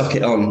we just stuck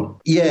it on.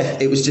 Yeah,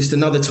 it was just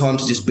another time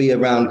to just be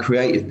around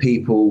creative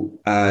people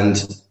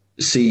and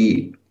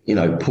see, you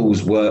know,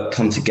 Paul's work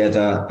come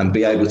together and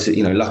be able to,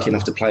 you know, lucky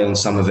enough to play on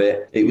some of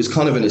it. It was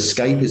kind of an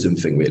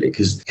escapism thing, really,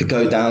 because you could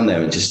go down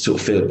there and just sort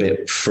of feel a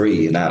bit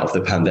free and out of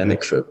the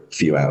pandemic for a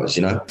few hours,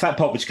 you know? Fat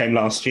Pop, which came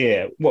last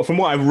year, from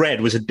what I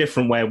read, was a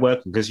different way of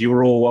working because you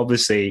were all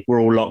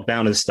locked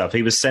down and stuff.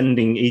 He was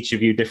sending each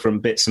of you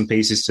different bits and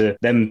pieces to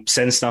then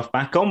send stuff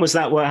back on. Was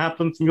that what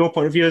happened from your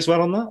point of view as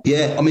well on that?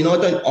 Yeah, I mean,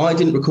 I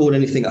didn't record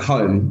anything at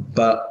home,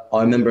 but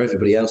I remember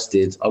everybody else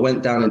did. I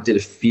went down and did a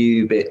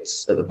few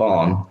bits at the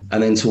barn,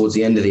 and then towards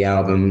the end of the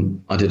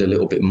album, I did a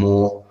little bit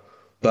more.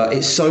 But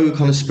it's so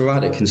kind of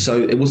sporadic, and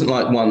so it wasn't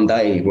like one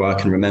day where I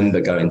can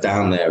remember going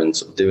down there and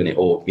sort of doing it,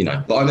 or, you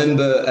know. But I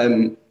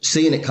remember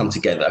seeing it come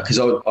together because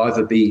I would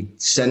either be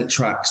sent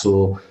tracks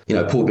or, you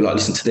know, Paul would be like,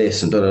 listen to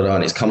this and da-da-da,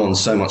 and it's come on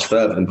so much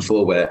further than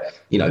before where,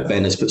 you know,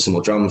 Ben has put some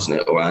more drums on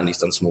it or Andy's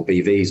done some more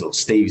BVs or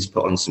Steve's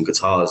put on some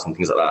guitars and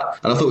things like that.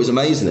 And I thought it was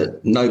amazing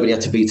that nobody had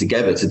to be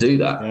together to do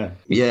that.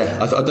 Yeah,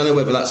 I don't know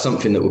whether that's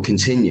something that will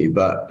continue,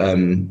 but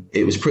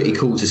it was pretty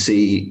cool to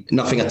see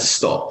nothing had to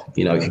stop,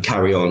 you know, it could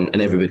carry on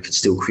and everybody could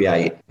still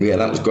create. Yeah,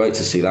 that was great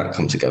to see that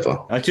come together.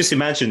 I just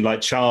imagine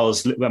like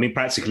Charles, I mean,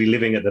 practically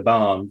living at the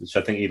barn, which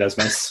I think he does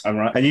most, I'm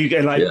right. And you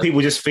get like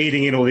people just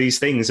feeding in all these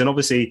things. And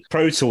obviously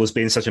Pro Tools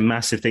being such a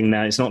massive thing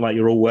now, it's not like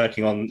you're all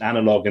working on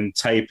analog and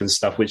tape and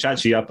stuff, which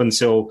actually up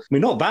until, I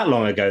mean, not that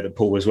long ago that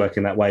Paul was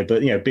working that way,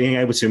 but, you know, being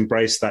able to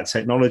embrace that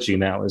technology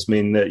now has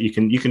mean that you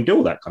can do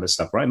all that kind of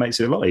stuff, right? It makes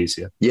it a lot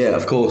easier. Yeah,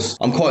 of course.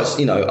 I'm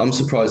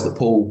surprised that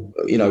Paul,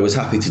 you know, was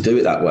happy to do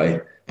it that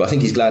way. But I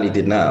think he's glad he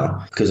did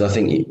now, because I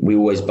think we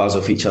always buzz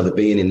off each other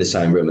being in the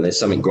same room, and there's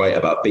something great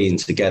about being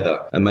together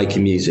and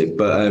making music.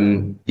 But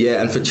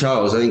yeah, and for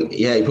Charles, I think,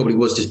 yeah, he probably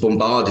was just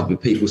bombarded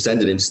with people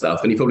sending him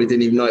stuff, and he probably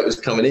didn't even know it was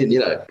coming in, you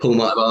know. Paul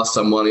might have asked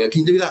someone,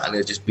 can you do that? And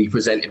he'll just be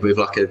presented with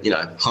like a, you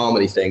know,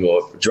 harmony thing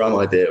or drum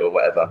idea or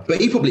whatever.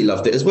 But he probably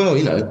loved it as well,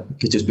 you know. He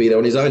could just be there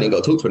on his own, he ain't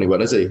got to talk to anyone,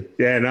 has he?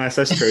 Yeah, nice,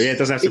 that's true. Yeah, it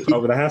doesn't have to put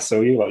up with the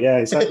hassle. Yeah,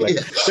 exactly.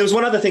 Yeah. There was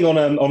one other thing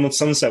on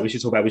Sunset we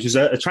should talk about, which is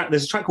a track.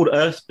 There's a track called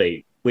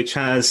Earthbeat, which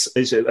has,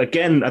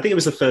 again, I think it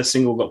was the first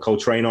single, got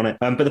Coltrane on it,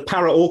 but the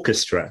Para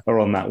Orchestra are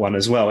on that one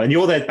as well. And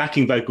you're their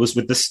backing vocals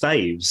with the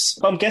Staves.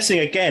 I'm guessing,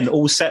 again,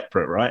 all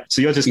separate, right? So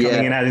you're just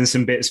coming and adding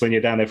some bits when you're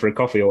down there for a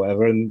coffee or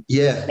whatever, and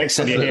next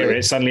time you hear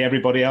it, suddenly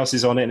everybody else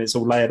is on it and it's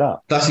all layered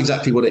up. That's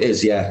exactly what it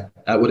is, yeah.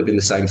 That would have been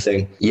the same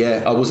thing.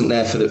 Yeah, I wasn't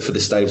there for the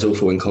Staves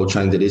awful when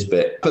Coltrane did his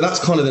bit. But that's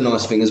kind of the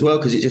nice thing as well,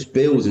 because it just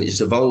builds and it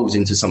just evolves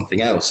into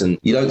something else, and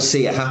you don't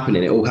see it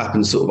happening. It all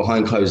happens sort of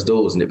behind closed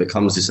doors, and it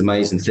becomes this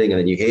amazing thing, and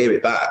then you hear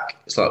it back.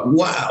 It's like,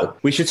 wow.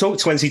 We should talk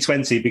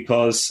 2020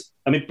 because,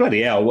 I mean,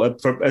 bloody hell,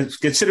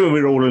 considering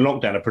we were all in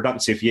lockdown, a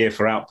productive year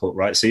for output,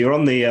 right? So you're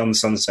on the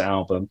Sunset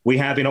album. We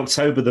have in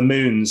October The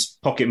Moon's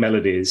Pocket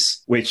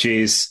Melodies, which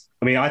is,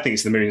 I mean, I think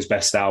it's The Moon's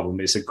best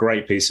album. It's a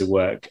great piece of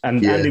work.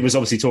 And Andy was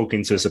obviously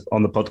talking to us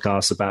on the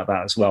podcast about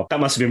that as well. That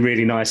must have been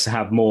really nice to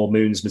have more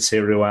Moon's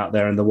material out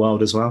there in the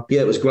world as well.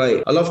 Yeah, it was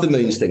great. I love the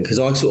Moon's thing because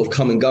I sort of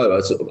come and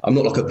go. I'm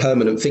not like a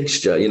permanent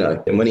fixture, you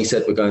know. And when he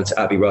said we're going to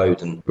Abbey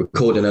Road and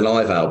recording a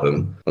live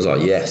album, I was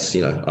like, yes,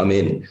 you know, I'm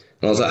in.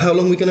 And I was like, how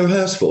long are we going to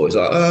rehearse for? He's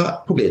like,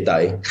 probably a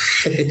day.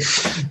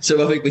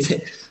 So I think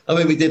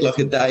we did like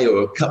a day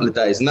or a couple of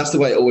days. And that's the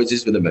way it always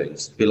is with the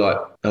Moons. Be like,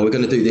 oh, we're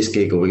going to do this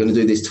gig or we're going to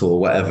do this tour or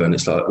whatever. And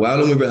it's like, well,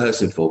 how long are we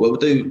rehearsing for? Well, we'll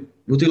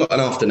do like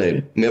an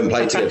afternoon. We haven't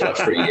played together for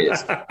like 3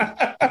 years.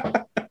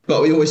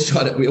 But we always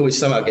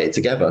somehow get it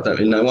together. I don't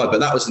really know why.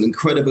 But that was an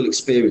incredible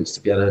experience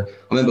to be able to,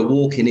 I remember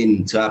walking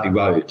into Abbey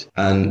Road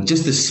and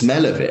just the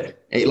smell of it.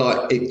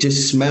 It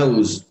just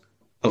smells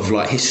of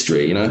like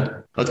history, you know?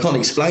 I can't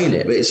explain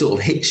it, but it sort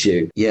of hits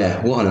you.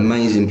 Yeah, what an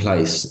amazing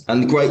place.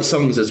 And great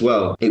songs as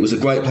well. It was a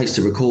great place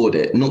to record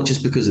it, not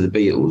just because of the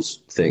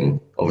Beatles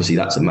thing. Obviously,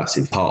 that's a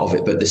massive part of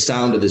it. But the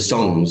sound of the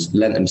songs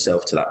lent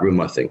themselves to that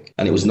room, I think.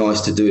 And it was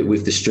nice to do it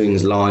with the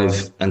strings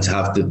live and to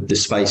have the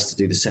space to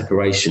do the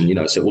separation, you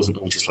know, so it wasn't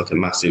all just like a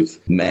massive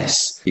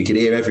mess. You could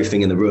hear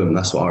everything in the room.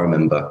 That's what I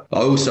remember. I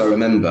also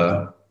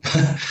remember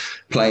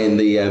playing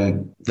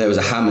there was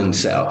a Hammond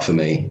set up for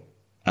me.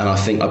 And I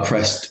think I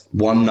pressed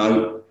one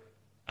note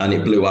and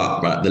it blew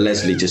up, right? The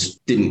Leslie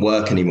just didn't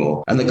work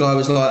anymore. And the guy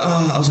was like,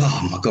 I was like,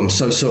 oh my God, I'm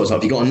so sorry. I was like,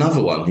 have you got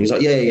another one? He was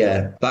like,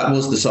 yeah. That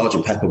was the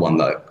Sgt. Pepper one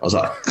though. I was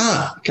like,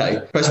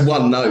 okay, press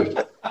one note.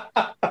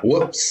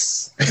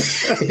 Whoops.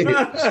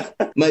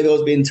 Maybe I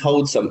was being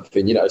told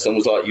something, you know, someone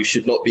was like, you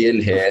should not be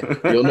in here.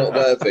 You're not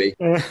worthy.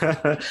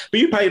 But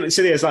you play,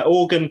 so there's like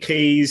organ,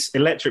 keys,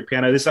 electric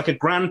piano. There's like a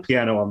grand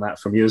piano on that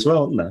from you as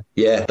well, isn't there?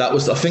 Yeah, I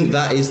think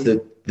that is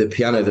the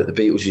piano that the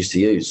Beatles used to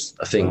use.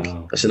 I think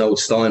That's an old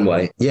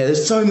Steinway. Yeah,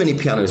 there's so many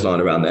pianos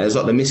lying around there. There's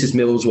like the Mrs.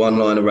 Mills one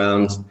lying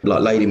around,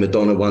 like Lady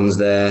Madonna one's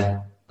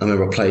there. I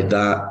remember I played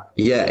that.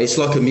 Yeah, it's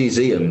like a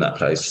museum, that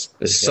place.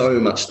 There's so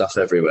much stuff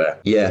everywhere.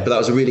 Yeah, but that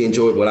was a really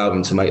enjoyable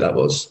album to make, that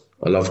was.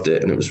 I loved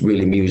it, and it was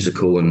really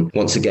musical, and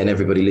once again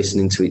everybody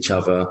listening to each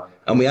other,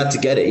 and we had to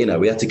get it, you know,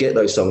 we had to get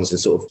those songs in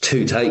sort of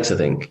 2 takes, I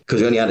think,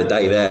 because we only had a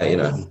day there, you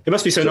know. It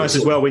must be so nice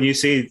as well when you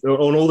see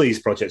on all these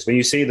projects, when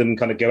you see them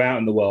kind of go out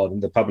in the world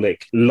and the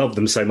public love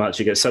them so much,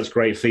 you get such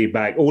great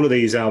feedback. All of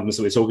these albums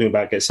that we're talking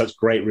about get such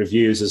great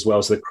reviews as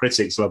well, so the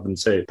critics love them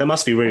too. That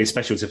must be really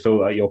special to feel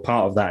like you're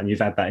part of that and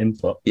you've had that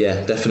input.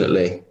 Yeah,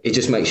 definitely. It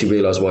just makes you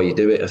realise why you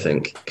do it, I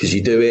think, because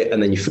you do it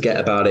and then you forget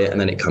about it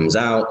and then it comes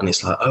out and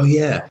it's like, oh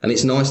yeah. And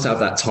it's nice to have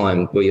that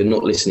time where you're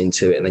not listening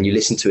to it and then you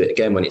listen to it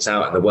again when it's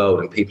out in the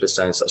world and people are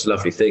saying such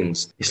lovely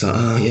things. It's like,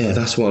 oh yeah,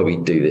 that's why we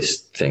do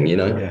this thing, you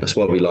know. That's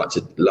why we love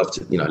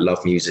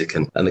music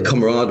and the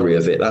camaraderie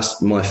of it.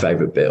 That's my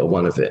favourite bit, or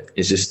one of it,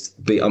 is just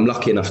I'm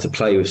lucky enough to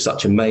play with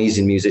such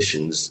amazing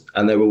musicians,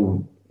 and they're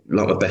all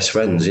like my best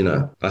friends, you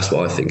know. That's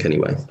what I think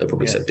anyway. They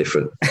probably said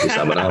different to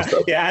someone else.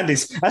 Yeah,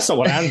 that's not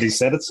what Andy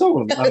said at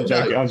all. I'm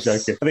joking. I'm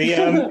joking.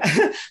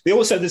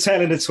 Also, the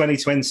tail end of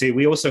 2020,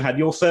 we also had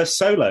your first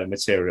solo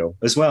material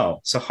as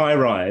well. So High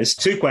Rise.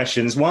 2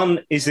 questions.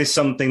 One, is this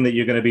something that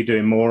you're going to be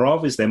doing more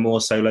of? Is there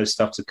more solo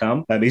stuff to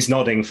come? He's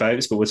nodding,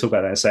 folks, but we'll talk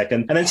about that in a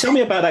second. And then tell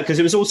me about that, because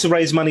it was also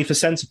raise money for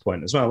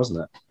Centrepoint as well,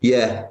 wasn't it?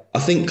 Yeah, I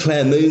think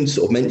Claire Moon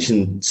sort of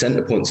mentioned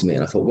Centrepoint to me,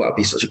 and I thought, wow, it'd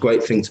be such a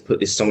great thing to put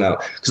this song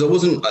out,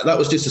 because that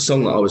was just a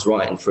song that I was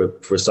writing for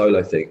a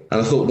solo thing,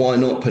 and I thought, why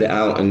not put it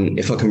out, and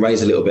if I can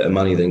raise a little bit of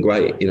money, then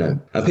great, you know.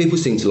 And people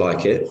seemed to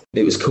like it.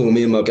 It was cool.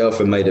 Me and my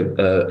girlfriend made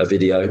a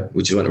video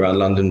which we went around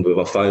London with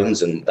our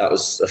phones, and that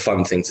was a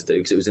fun thing to do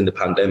because it was in the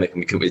pandemic and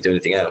we couldn't really do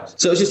anything else,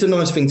 so it was just a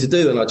nice thing to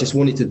do, and I just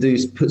wanted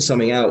to put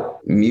something out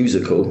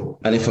musical,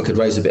 and if I could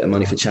raise a bit of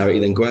money for charity,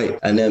 then great.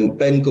 And then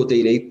Ben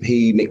Gordini,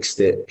 he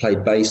mixed it,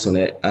 played bass on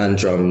it and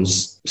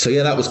drums. So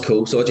yeah, that was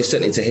cool. So I just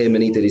sent it to him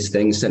and he did his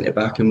thing, sent it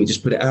back, and we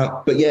just put it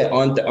out. But yeah,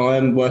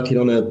 I'm working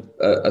on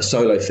a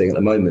solo thing at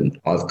the moment.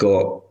 I've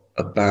got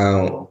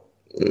about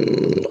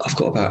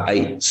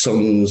 8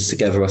 songs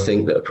together, I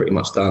think, that are pretty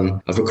much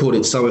done. I've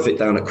recorded some of it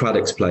down at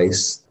Craddock's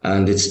place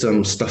and did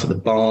some stuff at the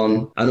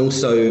barn. And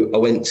also I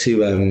went to,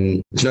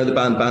 do you know the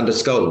band of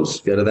Skulls?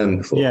 Have you heard of them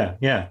before?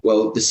 Yeah.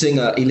 Well, the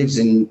singer, he lives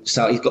in he's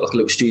got like a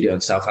little studio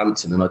in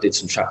Southampton, and I did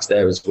some tracks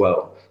there as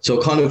well. So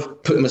I kind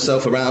of put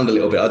myself around a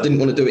little bit. I didn't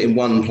want to do it in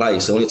one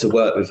place. I wanted to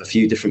work with a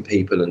few different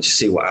people and just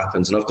see what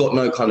happens. And I've got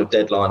no kind of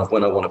deadline of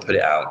when I want to put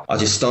it out. I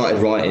just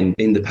started writing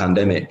in the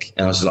pandemic,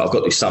 and I was just like, I've got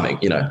to do something,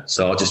 you know.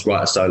 So I'll just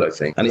write a solo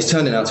thing. And it's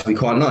turning out to be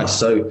quite nice.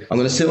 So I'm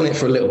going to sit on it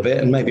for a little bit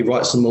and maybe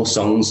write some more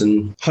songs,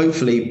 and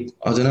hopefully,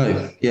 I don't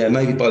know, yeah,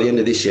 maybe by the end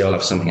of this year I'll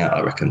have something out,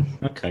 I reckon.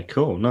 Okay,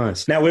 cool,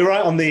 nice. Now, we're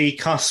right on the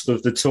cusp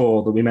of the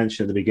tour that we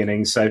mentioned at the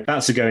beginning, so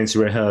that's to go into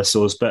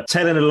rehearsals. But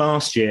tail end of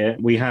last year,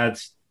 we had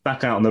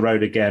back out on the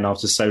road again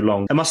after so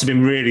long. It must have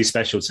been really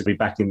special to be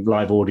back in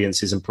live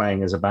audiences and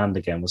playing as a band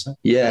again, wasn't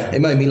it? Yeah,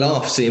 it made me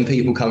laugh seeing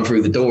people come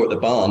through the door at the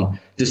barn,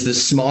 just the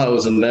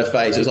smiles on their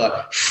face. It was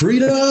like,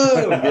 freedom,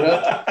 you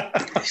know?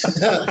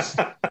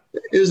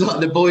 It was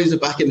like the boys are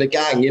back in the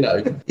gang, you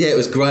know. Yeah, it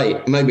was great.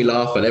 It made me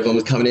laugh, and everyone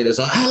was coming in. It was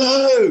like,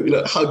 hello,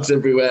 look, hugs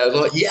everywhere. I was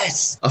like,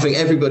 yes. I think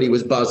everybody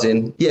was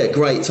buzzing. Yeah,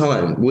 great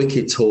time.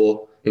 Wicked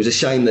tour. It was a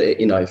shame that it,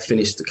 you know,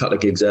 finished a couple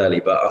of gigs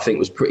early, but I think it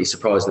was pretty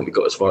surprising that we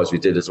got as far as we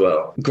did as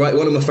well. Great,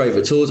 one of my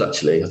favourite tours,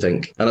 actually, I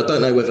think. And I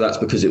don't know whether that's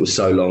because it was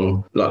so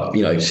long, like,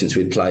 you know, since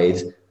we'd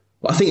played.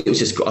 I think it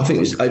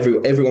was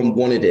everyone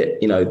wanted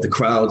it, you know, the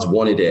crowds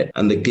wanted it,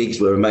 and the gigs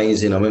were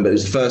amazing. I remember it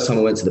was the first time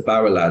I went to the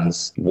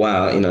Barrowlands.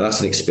 Wow, you know, that's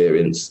an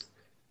experience.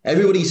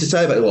 Everybody used to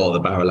say about, the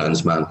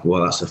Barrowlands, man,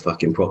 well, that's a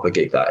fucking proper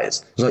gig, that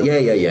is. I was like,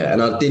 yeah.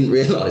 And I didn't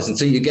realise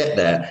until you get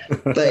there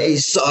that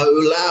it's so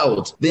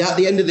loud. At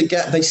the end of the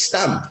gap, they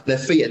stamp their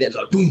feet at the end,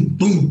 like boom,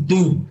 boom,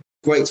 boom.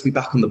 Great to be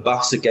back on the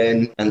bus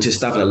again and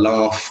just having a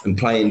laugh and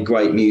playing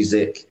great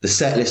music. The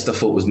set list I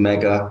thought was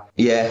mega.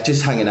 Yeah,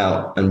 just hanging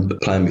out and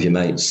playing with your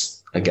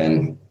mates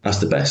again. That's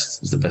the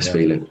best. It's the best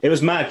feeling. It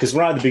was mad because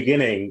right at the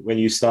beginning, when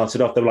you started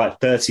off, there were like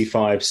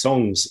 35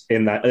 songs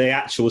in the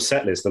actual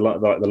set list, the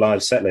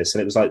live set list,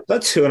 and it was like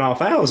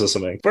 2.5 hours or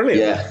something.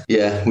 Brilliant.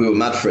 Yeah, we were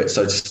mad for it,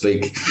 so to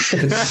speak.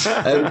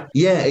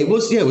 It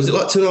was. Yeah, was it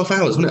like 2.5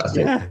 hours, wasn't it? I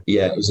think.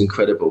 Yeah, it was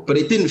incredible, but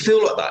it didn't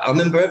feel like that. I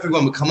remember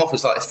everyone would come off. It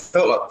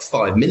felt like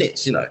 5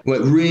 minutes. You know, it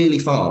went really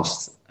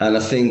fast. And I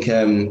think,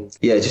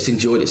 just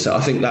enjoyed it. So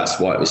I think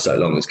that's why it was so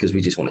long, is because we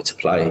just wanted to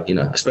play, you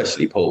know,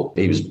 especially Paul.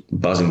 He was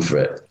buzzing for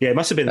it. Yeah, it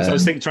must have been. So I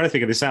was trying to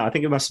figure this out. I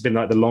think it must have been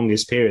like the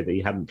longest period that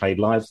he hadn't played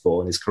live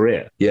for in his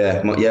career.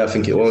 Yeah, I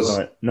think it was.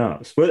 Like,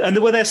 nuts. And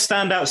were there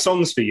standout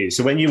songs for you?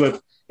 So when you were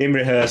in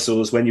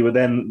rehearsals, when you were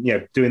then, you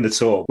know, doing the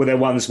tour, were there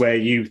ones where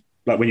you,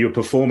 like when you were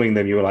performing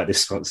them, you were like,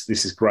 this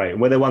is great?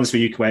 And were there ones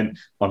where you went,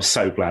 I'm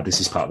so glad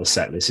this is part of the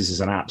set list. This is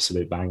an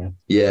absolute banger.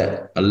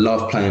 Yeah, I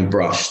love playing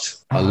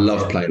Brushed. I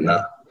love playing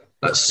that.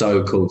 That's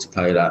so cool to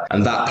play that.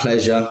 And That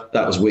Pleasure,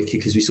 that was wicked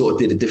because we sort of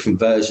did a different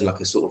version, like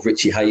a sort of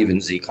Richie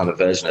Havens-y kind of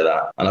version of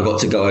that. And I got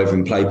to go over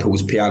and play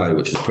Paul's piano,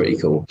 which was pretty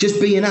cool.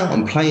 Just being out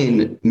and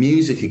playing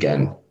music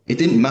again it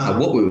didn't matter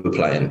what we were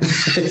playing.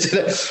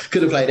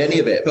 Could have played any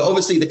of it. But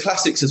obviously the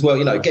classics as well,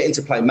 you know, getting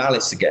to play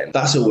Malice again,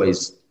 that's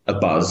always a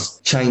buzz.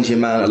 Changing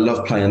Man, I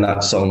love playing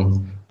that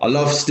song. I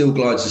love Still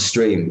Glides the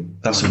Stream.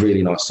 That's a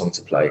really nice song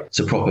to play. It's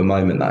a proper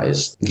moment, that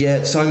is.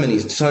 Yeah, so many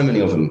of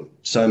them.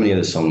 So many of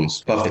the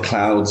songs. Above the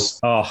Clouds.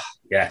 Oh,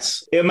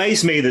 yes. It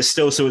amazed me that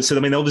still, so I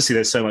mean, obviously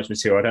there's so much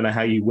material. I don't know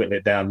how you whittle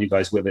it down. You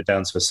guys whittle it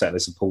down to a set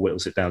list and Paul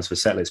whittles it down to a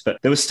set list. But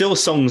there were still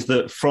songs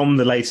that from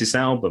the latest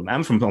album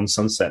and from On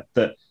Sunset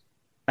that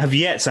have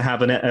yet to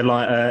have an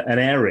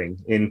airing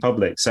in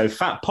public. So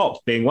Fat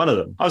Pop being one of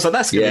them. I was like,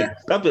 that's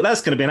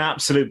going to be an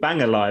absolute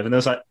banger live. And I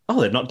was like, oh,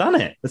 they've not done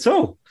it at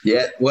all.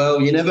 Yeah,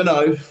 well, you never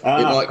know. It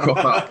might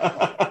crop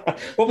up.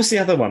 What was the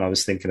other one I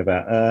was thinking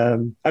about?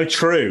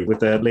 True,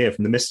 with Leah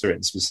from the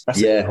Mysterins.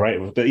 That's a great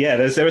one. But yeah,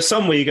 there are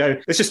some where you go,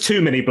 there's just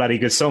too many bloody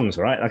good songs,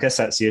 right? I guess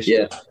that's the issue.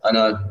 Yeah, I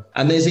know.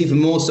 And there's even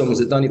more songs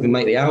that don't even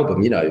make the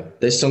album, you know.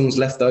 There's songs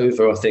left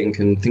over, I think,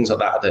 and things like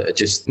that are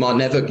just might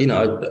never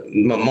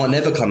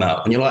come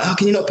out. And you're like, how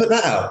can you not put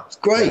that out? It's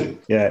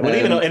great. Yeah, well,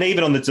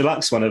 even on the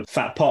deluxe one of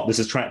Fat Pop, there's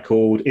a track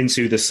called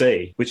Into the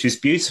Sea, which is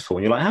beautiful.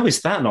 And you're like, how is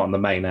that not on the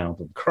main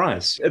album?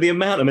 Christ. The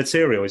amount of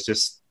material is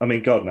just, I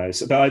mean, God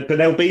knows. But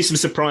there'll be some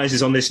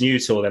surprises on this new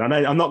tour then. I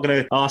know I'm not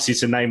going to ask you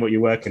to name what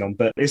you're working on,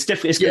 but it's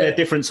different. It's going to be a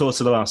different tour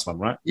to the last one,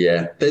 right?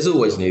 Yeah, there's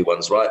always new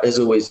ones, right? There's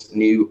always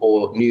new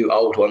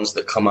old ones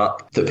that come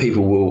up that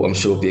people will, I'm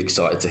sure, be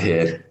excited to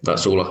hear.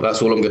 That's all I'm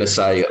going to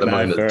say at the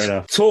moment. Fair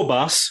enough. Tour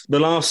Bus, the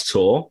last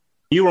tour.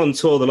 You were on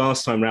tour the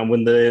last time round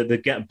when the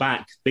Get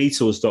Back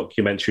Beatles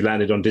documentary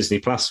landed on Disney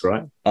Plus,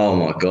 right? Oh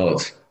my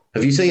God.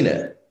 Have you seen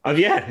it? Oh,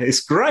 yeah,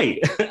 it's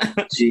great.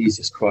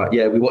 Jesus Christ.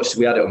 Yeah, we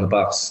had it on the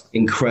bus.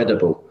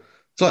 Incredible.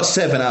 It's like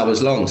 7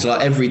 hours long. So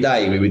like every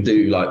day we would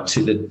do like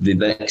the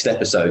next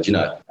episode, you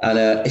know. And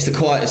it's the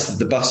quietest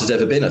the bus has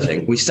ever been, I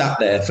think. We sat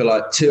there for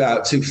like 3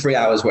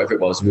 hours, whatever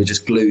it was. And we were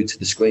just glued to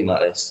the screen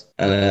like this.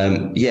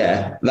 And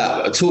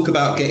that talk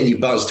about getting you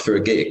buzzed for a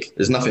gig.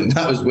 There's nothing.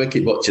 That was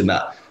wicked watching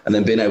that. And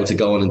then being able to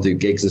go on and do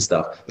gigs and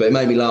stuff. But it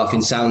made me laugh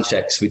in sound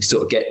checks. We'd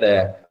sort of get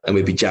there and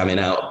we'd be jamming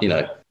out, you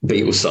know,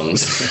 Beatles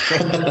songs.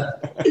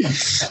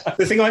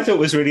 The thing I thought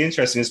was really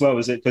interesting as well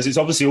was because it's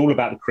obviously all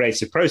about the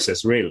creative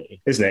process,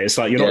 really, isn't it? It's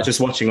like you're not just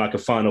watching like a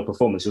final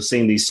performance. You're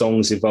seeing these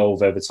songs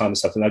evolve over time and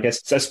stuff. And I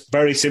guess that's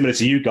very similar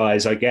to you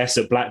guys, I guess,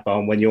 at Black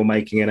Barn when you're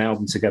making an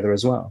album together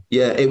as well.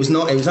 Yeah, it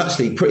was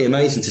actually pretty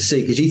amazing to see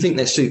because you think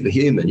they're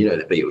superhuman, you know,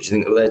 the Beatles.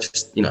 You think they're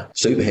just, you know,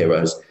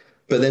 superheroes.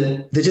 But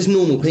then they're just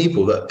normal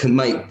people that can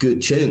make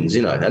good tunes,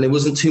 you know, and it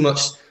wasn't too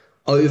much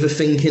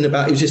overthinking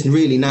about it. It was just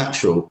really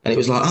natural. And it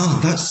was like,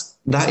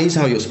 that is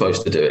how you're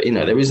supposed to do it. You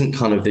know, there isn't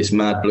kind of this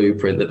mad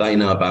blueprint that they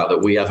know about that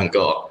we haven't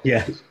got.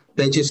 Yeah.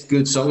 They're just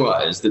good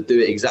songwriters that do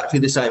it exactly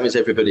the same as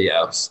everybody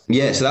else.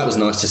 Yeah, so that was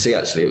nice to see,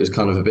 actually. It was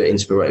kind of a bit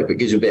inspiring, but it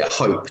gives you a bit of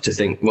hope to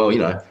think, well, you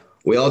know,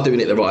 we are doing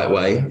it the right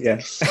way.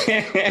 Yeah.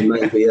 And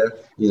maybe,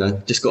 you know,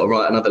 just got to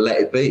write another Let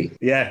It Be.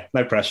 Yeah,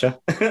 no pressure.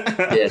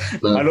 Yeah.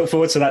 No. I look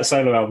forward to that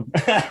solo album.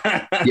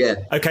 Yeah.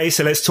 Okay,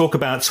 so let's talk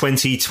about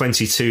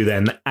 2022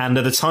 then. And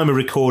at the time of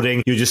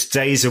recording, you're just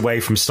days away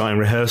from starting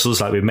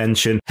rehearsals, like we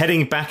mentioned,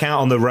 heading back out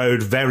on the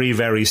road very,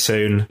 very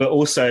soon. But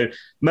also,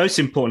 most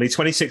importantly,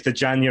 26th of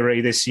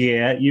January this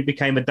year, you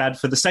became a dad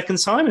for the second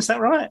time. Is that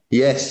right?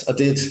 Yes, I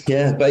did.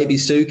 Yeah, baby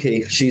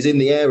Suki. She's in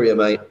the area,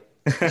 mate.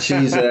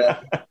 She's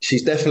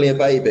definitely a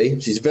baby.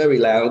 She's very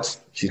loud.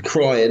 She's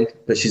crying,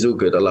 but she's all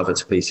good. I love her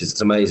to pieces.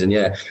 It's amazing.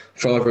 Yeah,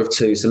 father of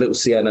two. So little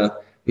Sienna,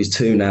 who's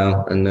 2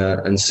 now, and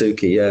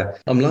Suki. Yeah,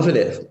 I'm loving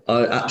it.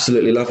 I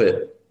absolutely love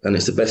it, and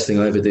it's the best thing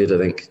I ever did. I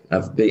think.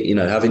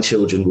 Having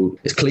children.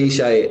 It's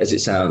cliche as it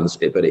sounds,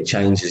 but it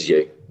changes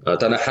you. I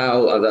don't know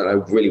how. I don't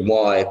know really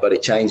why, but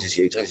it changes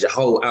you. It changes your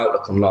whole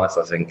outlook on life,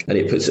 I think, and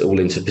it puts it all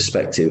into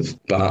perspective.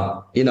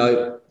 But you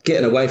know,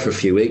 getting away for a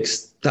few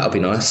weeks. That'll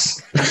be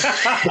nice.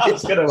 I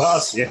was going to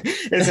ask you.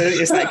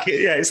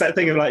 It's that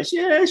thing of like,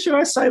 yeah, should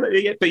I say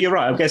that? But you're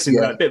right. I'm guessing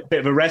a bit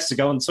of a rest to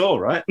go on tour,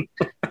 right?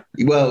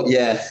 Well,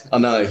 yeah, I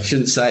know.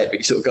 Shouldn't say it, but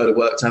you sort of go to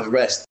work to have a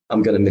rest.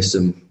 I'm going to miss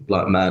them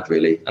like mad,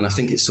 really. And I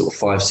think it's sort of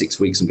 5-6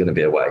 weeks I'm going to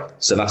be away.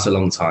 So that's a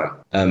long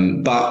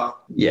time. But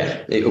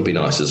yeah, it'll be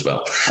nice as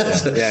well.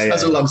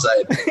 That's all I'm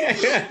saying.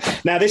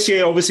 Now, this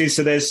year, obviously,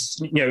 so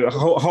there's a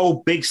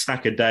whole big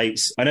stack of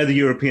dates. I know the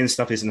European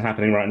stuff isn't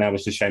happening right now,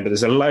 which is a shame, but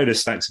there's a load of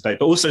stacks of dates,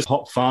 but also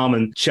Hop Farm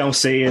and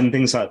Chelsea and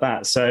things like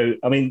that. So,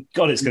 I mean,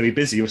 God, it's going to be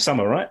busy with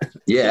summer, right?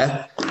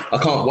 Yeah, I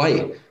can't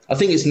wait. I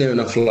think it's near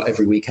enough like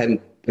every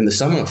weekend in the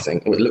summer, I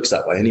think. Well, it looks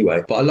that way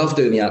anyway. But I love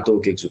doing the outdoor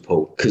gigs with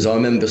Paul because I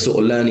remember sort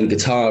of learning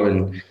guitar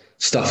and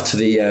stuff to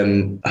the,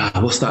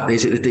 what's that?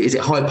 Is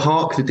it Hyde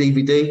Park, the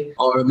DVD?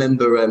 I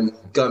remember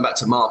going back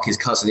to Mark, his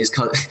cousin. His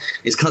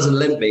cousin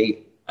lent me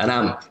an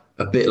amp,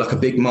 a bit like a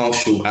big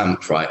Marshall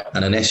amp, right,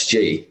 and an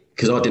SG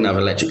because I didn't have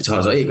an electric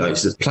guitar. So here you go,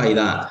 just play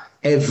that.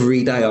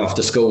 every day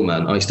after school,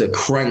 man. I used to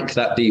crank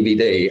that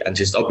DVD and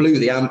I blew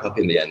the amp up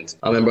in the end.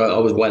 I remember I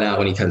went out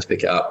when he came to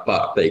pick it up,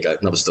 but there you go,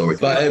 another story.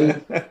 But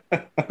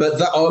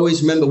I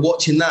always remember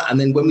watching that. And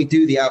then when we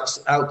do the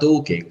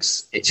outdoor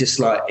gigs, it's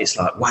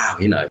like, wow,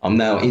 you know, I'm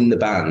now in the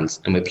band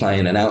and we're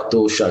playing an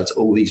outdoor show to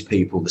all these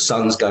people. The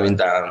sun's going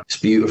down. It's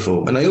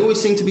beautiful. And they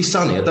always seem to be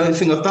sunny. I don't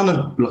think I've done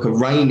a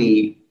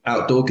rainy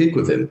outdoor gig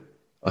with him.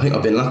 I think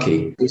I've been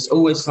lucky. It's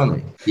always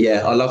sunny.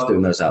 Yeah, I love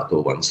doing those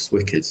outdoor ones. It's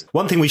wicked.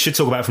 One thing we should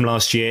talk about from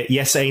last year,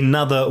 yes,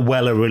 another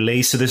Weller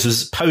release. So this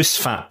was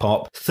post-Fat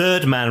Pop,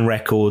 Third Man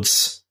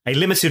Records. A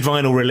limited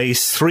vinyl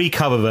release, 3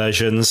 cover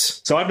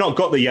versions. So I've not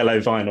got the yellow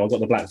vinyl, I've got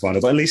the black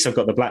vinyl, but at least I've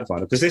got the black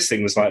vinyl, because this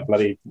thing was like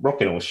bloody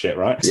rocking all shit,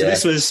 right? So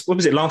this was, what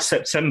was it, last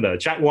September,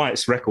 Jack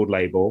White's record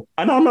label.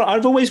 And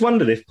I've always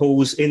wondered if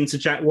Paul's into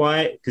Jack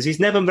White, because he's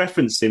never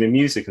referenced him in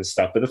music and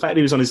stuff, but the fact that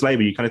he was on his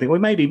label, you kind of think,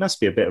 well, maybe he must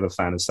be a bit of a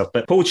fan and stuff.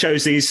 But Paul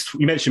chose these,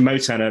 you mentioned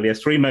Motown earlier,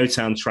 3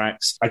 Motown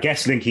tracks, I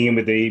guess linking in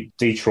with the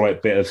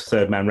Detroit bit of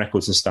Third Man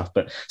Records and stuff.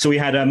 But so we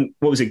had,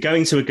 what was it,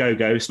 Going to a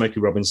Go-Go, Smokey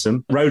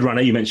Robinson,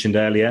 Roadrunner, you mentioned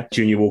earlier,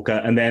 Junior Walker,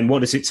 and then What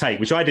Does It Take,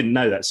 which I didn't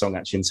know that song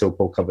actually until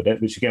Paul covered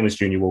it, which again was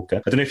Junior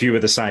Walker. I don't know if you were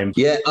the same.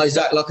 Yeah,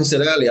 exactly. Like I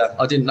said earlier,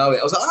 I didn't know it.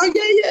 I was like,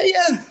 oh,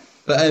 yeah.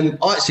 But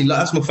I actually,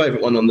 that's my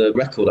favourite one on the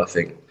record, I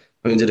think.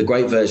 I mean, did a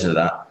great version of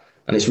that,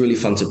 and it's really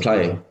fun to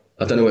play.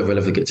 I don't know whether I'll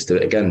ever get to do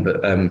it again,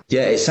 but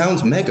yeah, it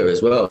sounds mega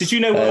as well. Did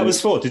you know what it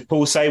was for? Did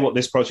Paul say what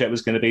this project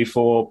was going to be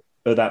for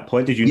at that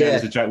point? Did you know it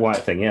was a Jack White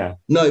thing? Yeah.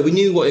 No, we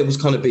knew what it was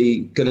going to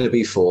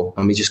be for,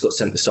 and we just got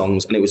sent the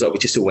songs, and it was like we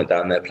just all went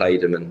down there,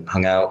 played them, and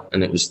hung out,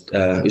 and it was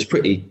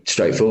pretty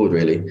straightforward,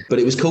 really. But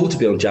it was cool to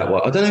be on Jack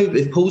White. I don't know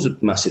if Paul's a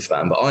massive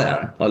fan, but I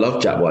am. I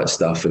love Jack White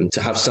stuff, and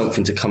to have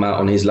something to come out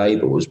on his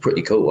label was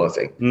pretty cool, I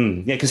think.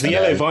 Yeah, because the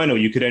yellow vinyl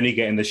you could only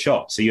get in the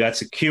shop, so you had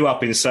to queue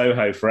up in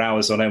Soho for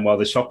hours on end while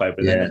the shop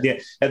opened. Yeah.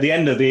 At the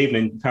end of the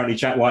evening, apparently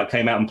Jack White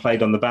came out and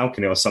played on the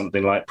balcony or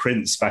something, like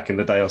Prince back in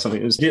the day or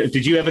something.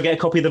 Did you ever get a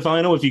copy of the vinyl?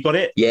 Have you got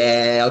it?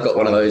 Yeah, I got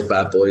one of those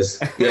bad boys.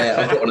 Yeah,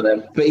 I've got one of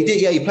them. But he did,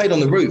 he played on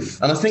the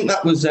roof. And I think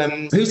that was,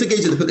 who's the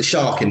geezer that put the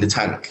shark in the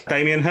tank?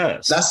 Damien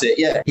Hirst. That's it,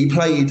 yeah. He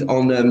played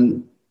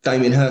on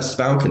Damien Hirst's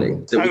balcony,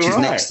 which is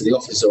next to the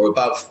office or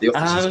above the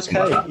office. Okay,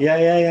 like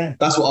yeah.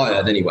 That's what I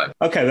heard anyway.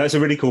 Okay, that's a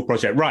really cool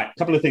project. Right, a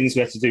couple of things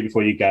we have to do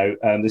before you go.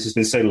 This has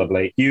been so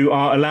lovely. You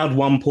are allowed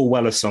one Paul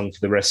Weller song for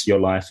the rest of your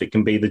life. It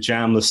can be The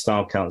Jam, The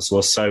Style Council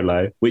or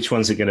solo. Which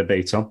one's it going to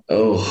be, Tom?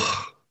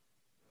 Oh,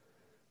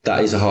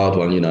 that is a hard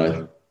one, you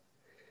know.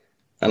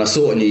 And I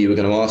sort of knew you were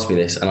going to ask me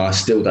this, and I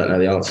still don't know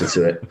the answer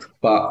to it.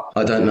 But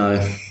I don't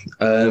know.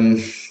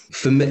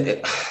 For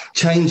me,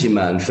 Changing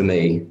Man, for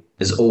me,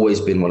 has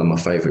always been one of my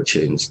favourite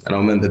tunes. And I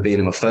remember being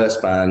in my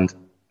first band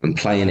and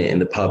playing it in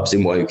the pubs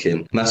in Woking.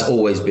 And that's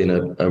always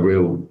been a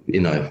real,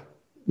 you know,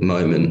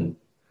 moment.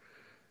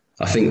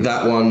 I think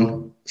that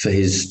one, for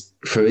his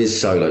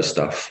solo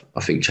stuff,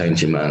 I think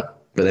Changing Man.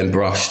 But then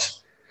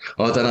Brushed,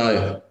 I don't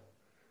know.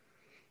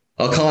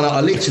 I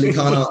literally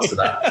can't answer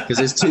that because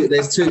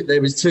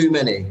there is too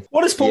many.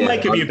 What does Paul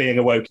make of you being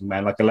a Woking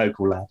man, like a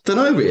local lad? Don't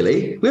know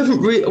really. We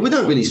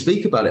don't really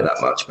speak about it that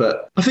much,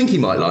 but I think he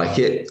might like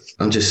it.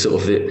 I'm just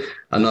sort of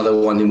another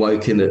one in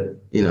Woking that,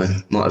 you know,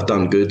 might have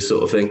done good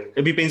sort of thing.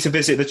 Have you been to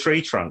visit the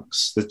tree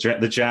trunks,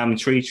 the Jam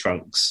tree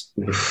trunks?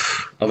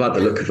 I've had the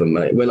look of them,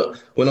 mate.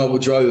 When I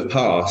drove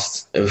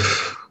past,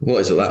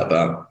 what is all that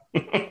about?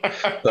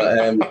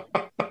 But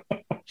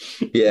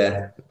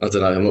yeah, I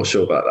don't know. I'm not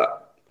sure about that.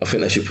 I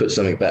think they should put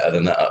something better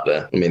than that up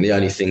there. I mean, the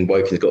only thing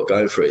Woking's got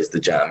going for it is the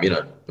Jam, you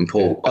know, and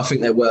Paul. I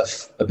think they're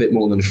worth a bit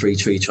more than 3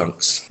 tree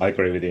trunks. I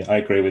agree with you.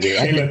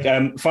 Hey,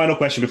 look, final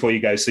question before you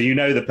go. So you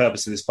know the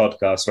purpose of this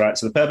podcast, right?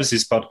 So the purpose of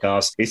this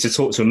podcast is to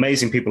talk to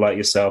amazing people like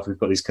yourself who've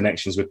got these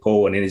connections with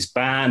Paul and in his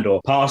band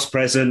or past,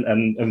 present,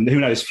 and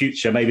who knows,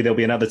 future. Maybe there'll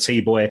be another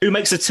T-boy. Who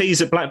makes the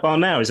teas at Black Bar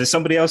now? Is there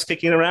somebody else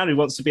kicking around who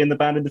wants to be in the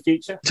band in the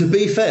future? To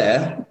be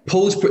fair,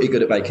 Paul's pretty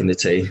good at making the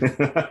tea.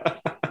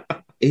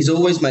 He's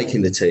always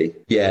making the tea.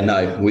 Yeah,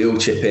 no, we all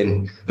chip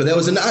in. But there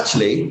was a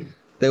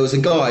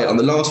guy on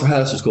the last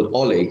rehearsals called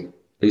Ollie,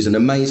 who's an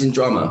amazing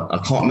drummer. I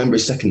can't remember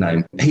his second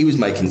name. He was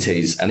making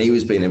teas and he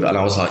was being, and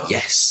I was like,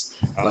 yes.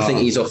 Oh. I think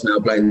he's off now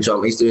playing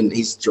drum. He's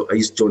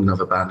joined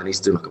another band and he's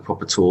doing like a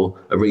proper tour,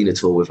 arena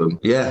tour with them.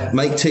 Yeah,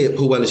 make tea at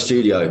Paul Weller's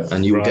studio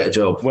and you will get a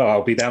job. Well,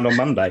 I'll be down on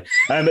Monday.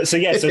 So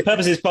the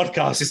purpose of this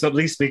podcast is not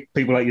least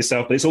people like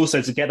yourself, but it's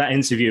also to get that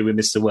interview with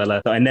Mr.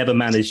 Weller that I never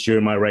managed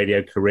during my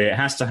radio career. It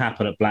has to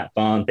happen at Black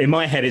Barn. In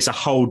my head, it's a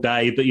whole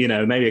day, but you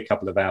know, maybe a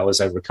couple of hours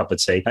over a cup of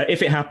tea.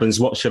 If it happens,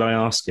 what should I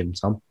ask him,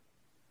 Tom?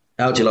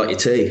 How do you like your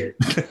tea?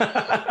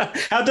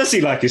 How does he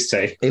like his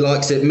tea? He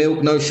likes it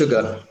milk, no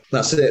sugar.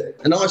 That's it.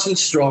 Nice and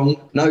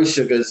strong, no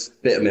sugars,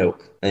 bit of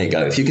milk. There you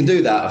go. If you can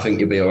do that, I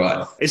think you'll be all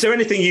right. Is there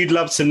anything you'd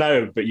love to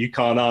know, but you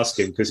can't ask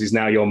him because he's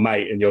now your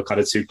mate and you're kind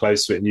of too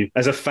close to it, and you,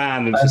 as a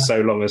fan and for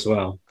so long as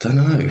well? Don't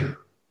know.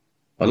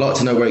 I'd like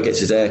to know where he gets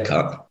his hair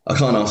cut. I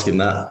can't ask him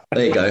that.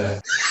 There you go.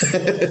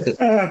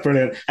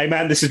 Brilliant. Hey,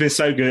 man, this has been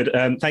so good.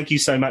 Thank you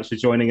so much for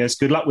joining us.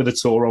 Good luck with the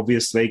tour,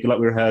 obviously. Good luck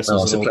with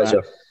rehearsals. It's a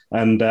pleasure.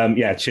 And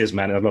cheers,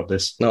 man. I love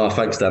this. No,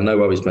 thanks, Dan. No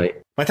worries, mate.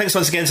 My thanks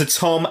once again to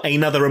Tom,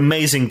 another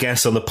amazing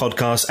guest on the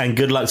podcast, and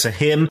good luck to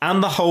him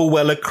and the whole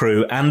Weller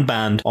crew and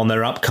band on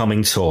their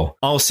upcoming tour.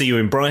 I'll see you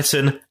in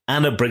Brighton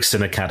and at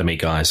Brixton Academy,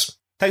 guys.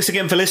 Thanks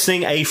again for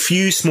listening. A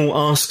few small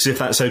asks, if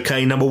that's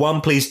okay. Number one,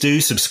 please do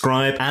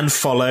subscribe and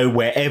follow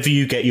wherever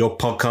you get your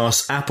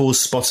podcasts, Apple,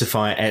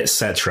 Spotify,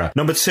 etc.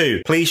 Number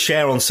two, please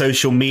share on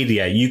social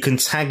media. You can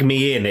tag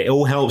me in. It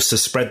all helps to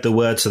spread the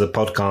word to the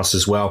podcast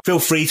as well. Feel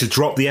free to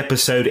drop the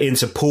episode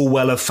into Paul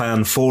Weller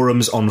fan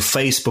forums on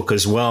Facebook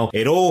as well.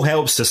 It all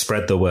helps to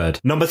spread the word.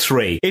 Number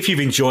three, if you've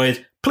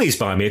enjoyed, please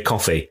buy me a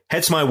coffee.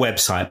 Head to my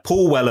website,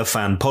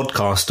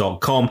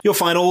 paulwellerfanpodcast.com. You'll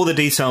find all the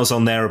details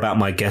on there about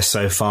my guests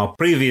so far,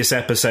 previous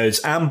episodes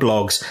and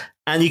blogs,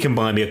 and you can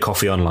buy me a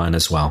coffee online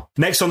as well.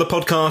 Next on the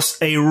podcast,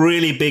 a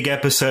really big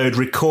episode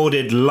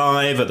recorded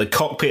live at the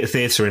Cockpit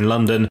Theatre in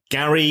London.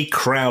 Gary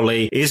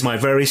Crowley is my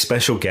very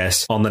special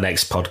guest on the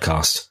next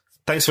podcast.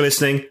 Thanks for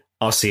listening.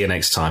 I'll see you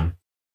next time.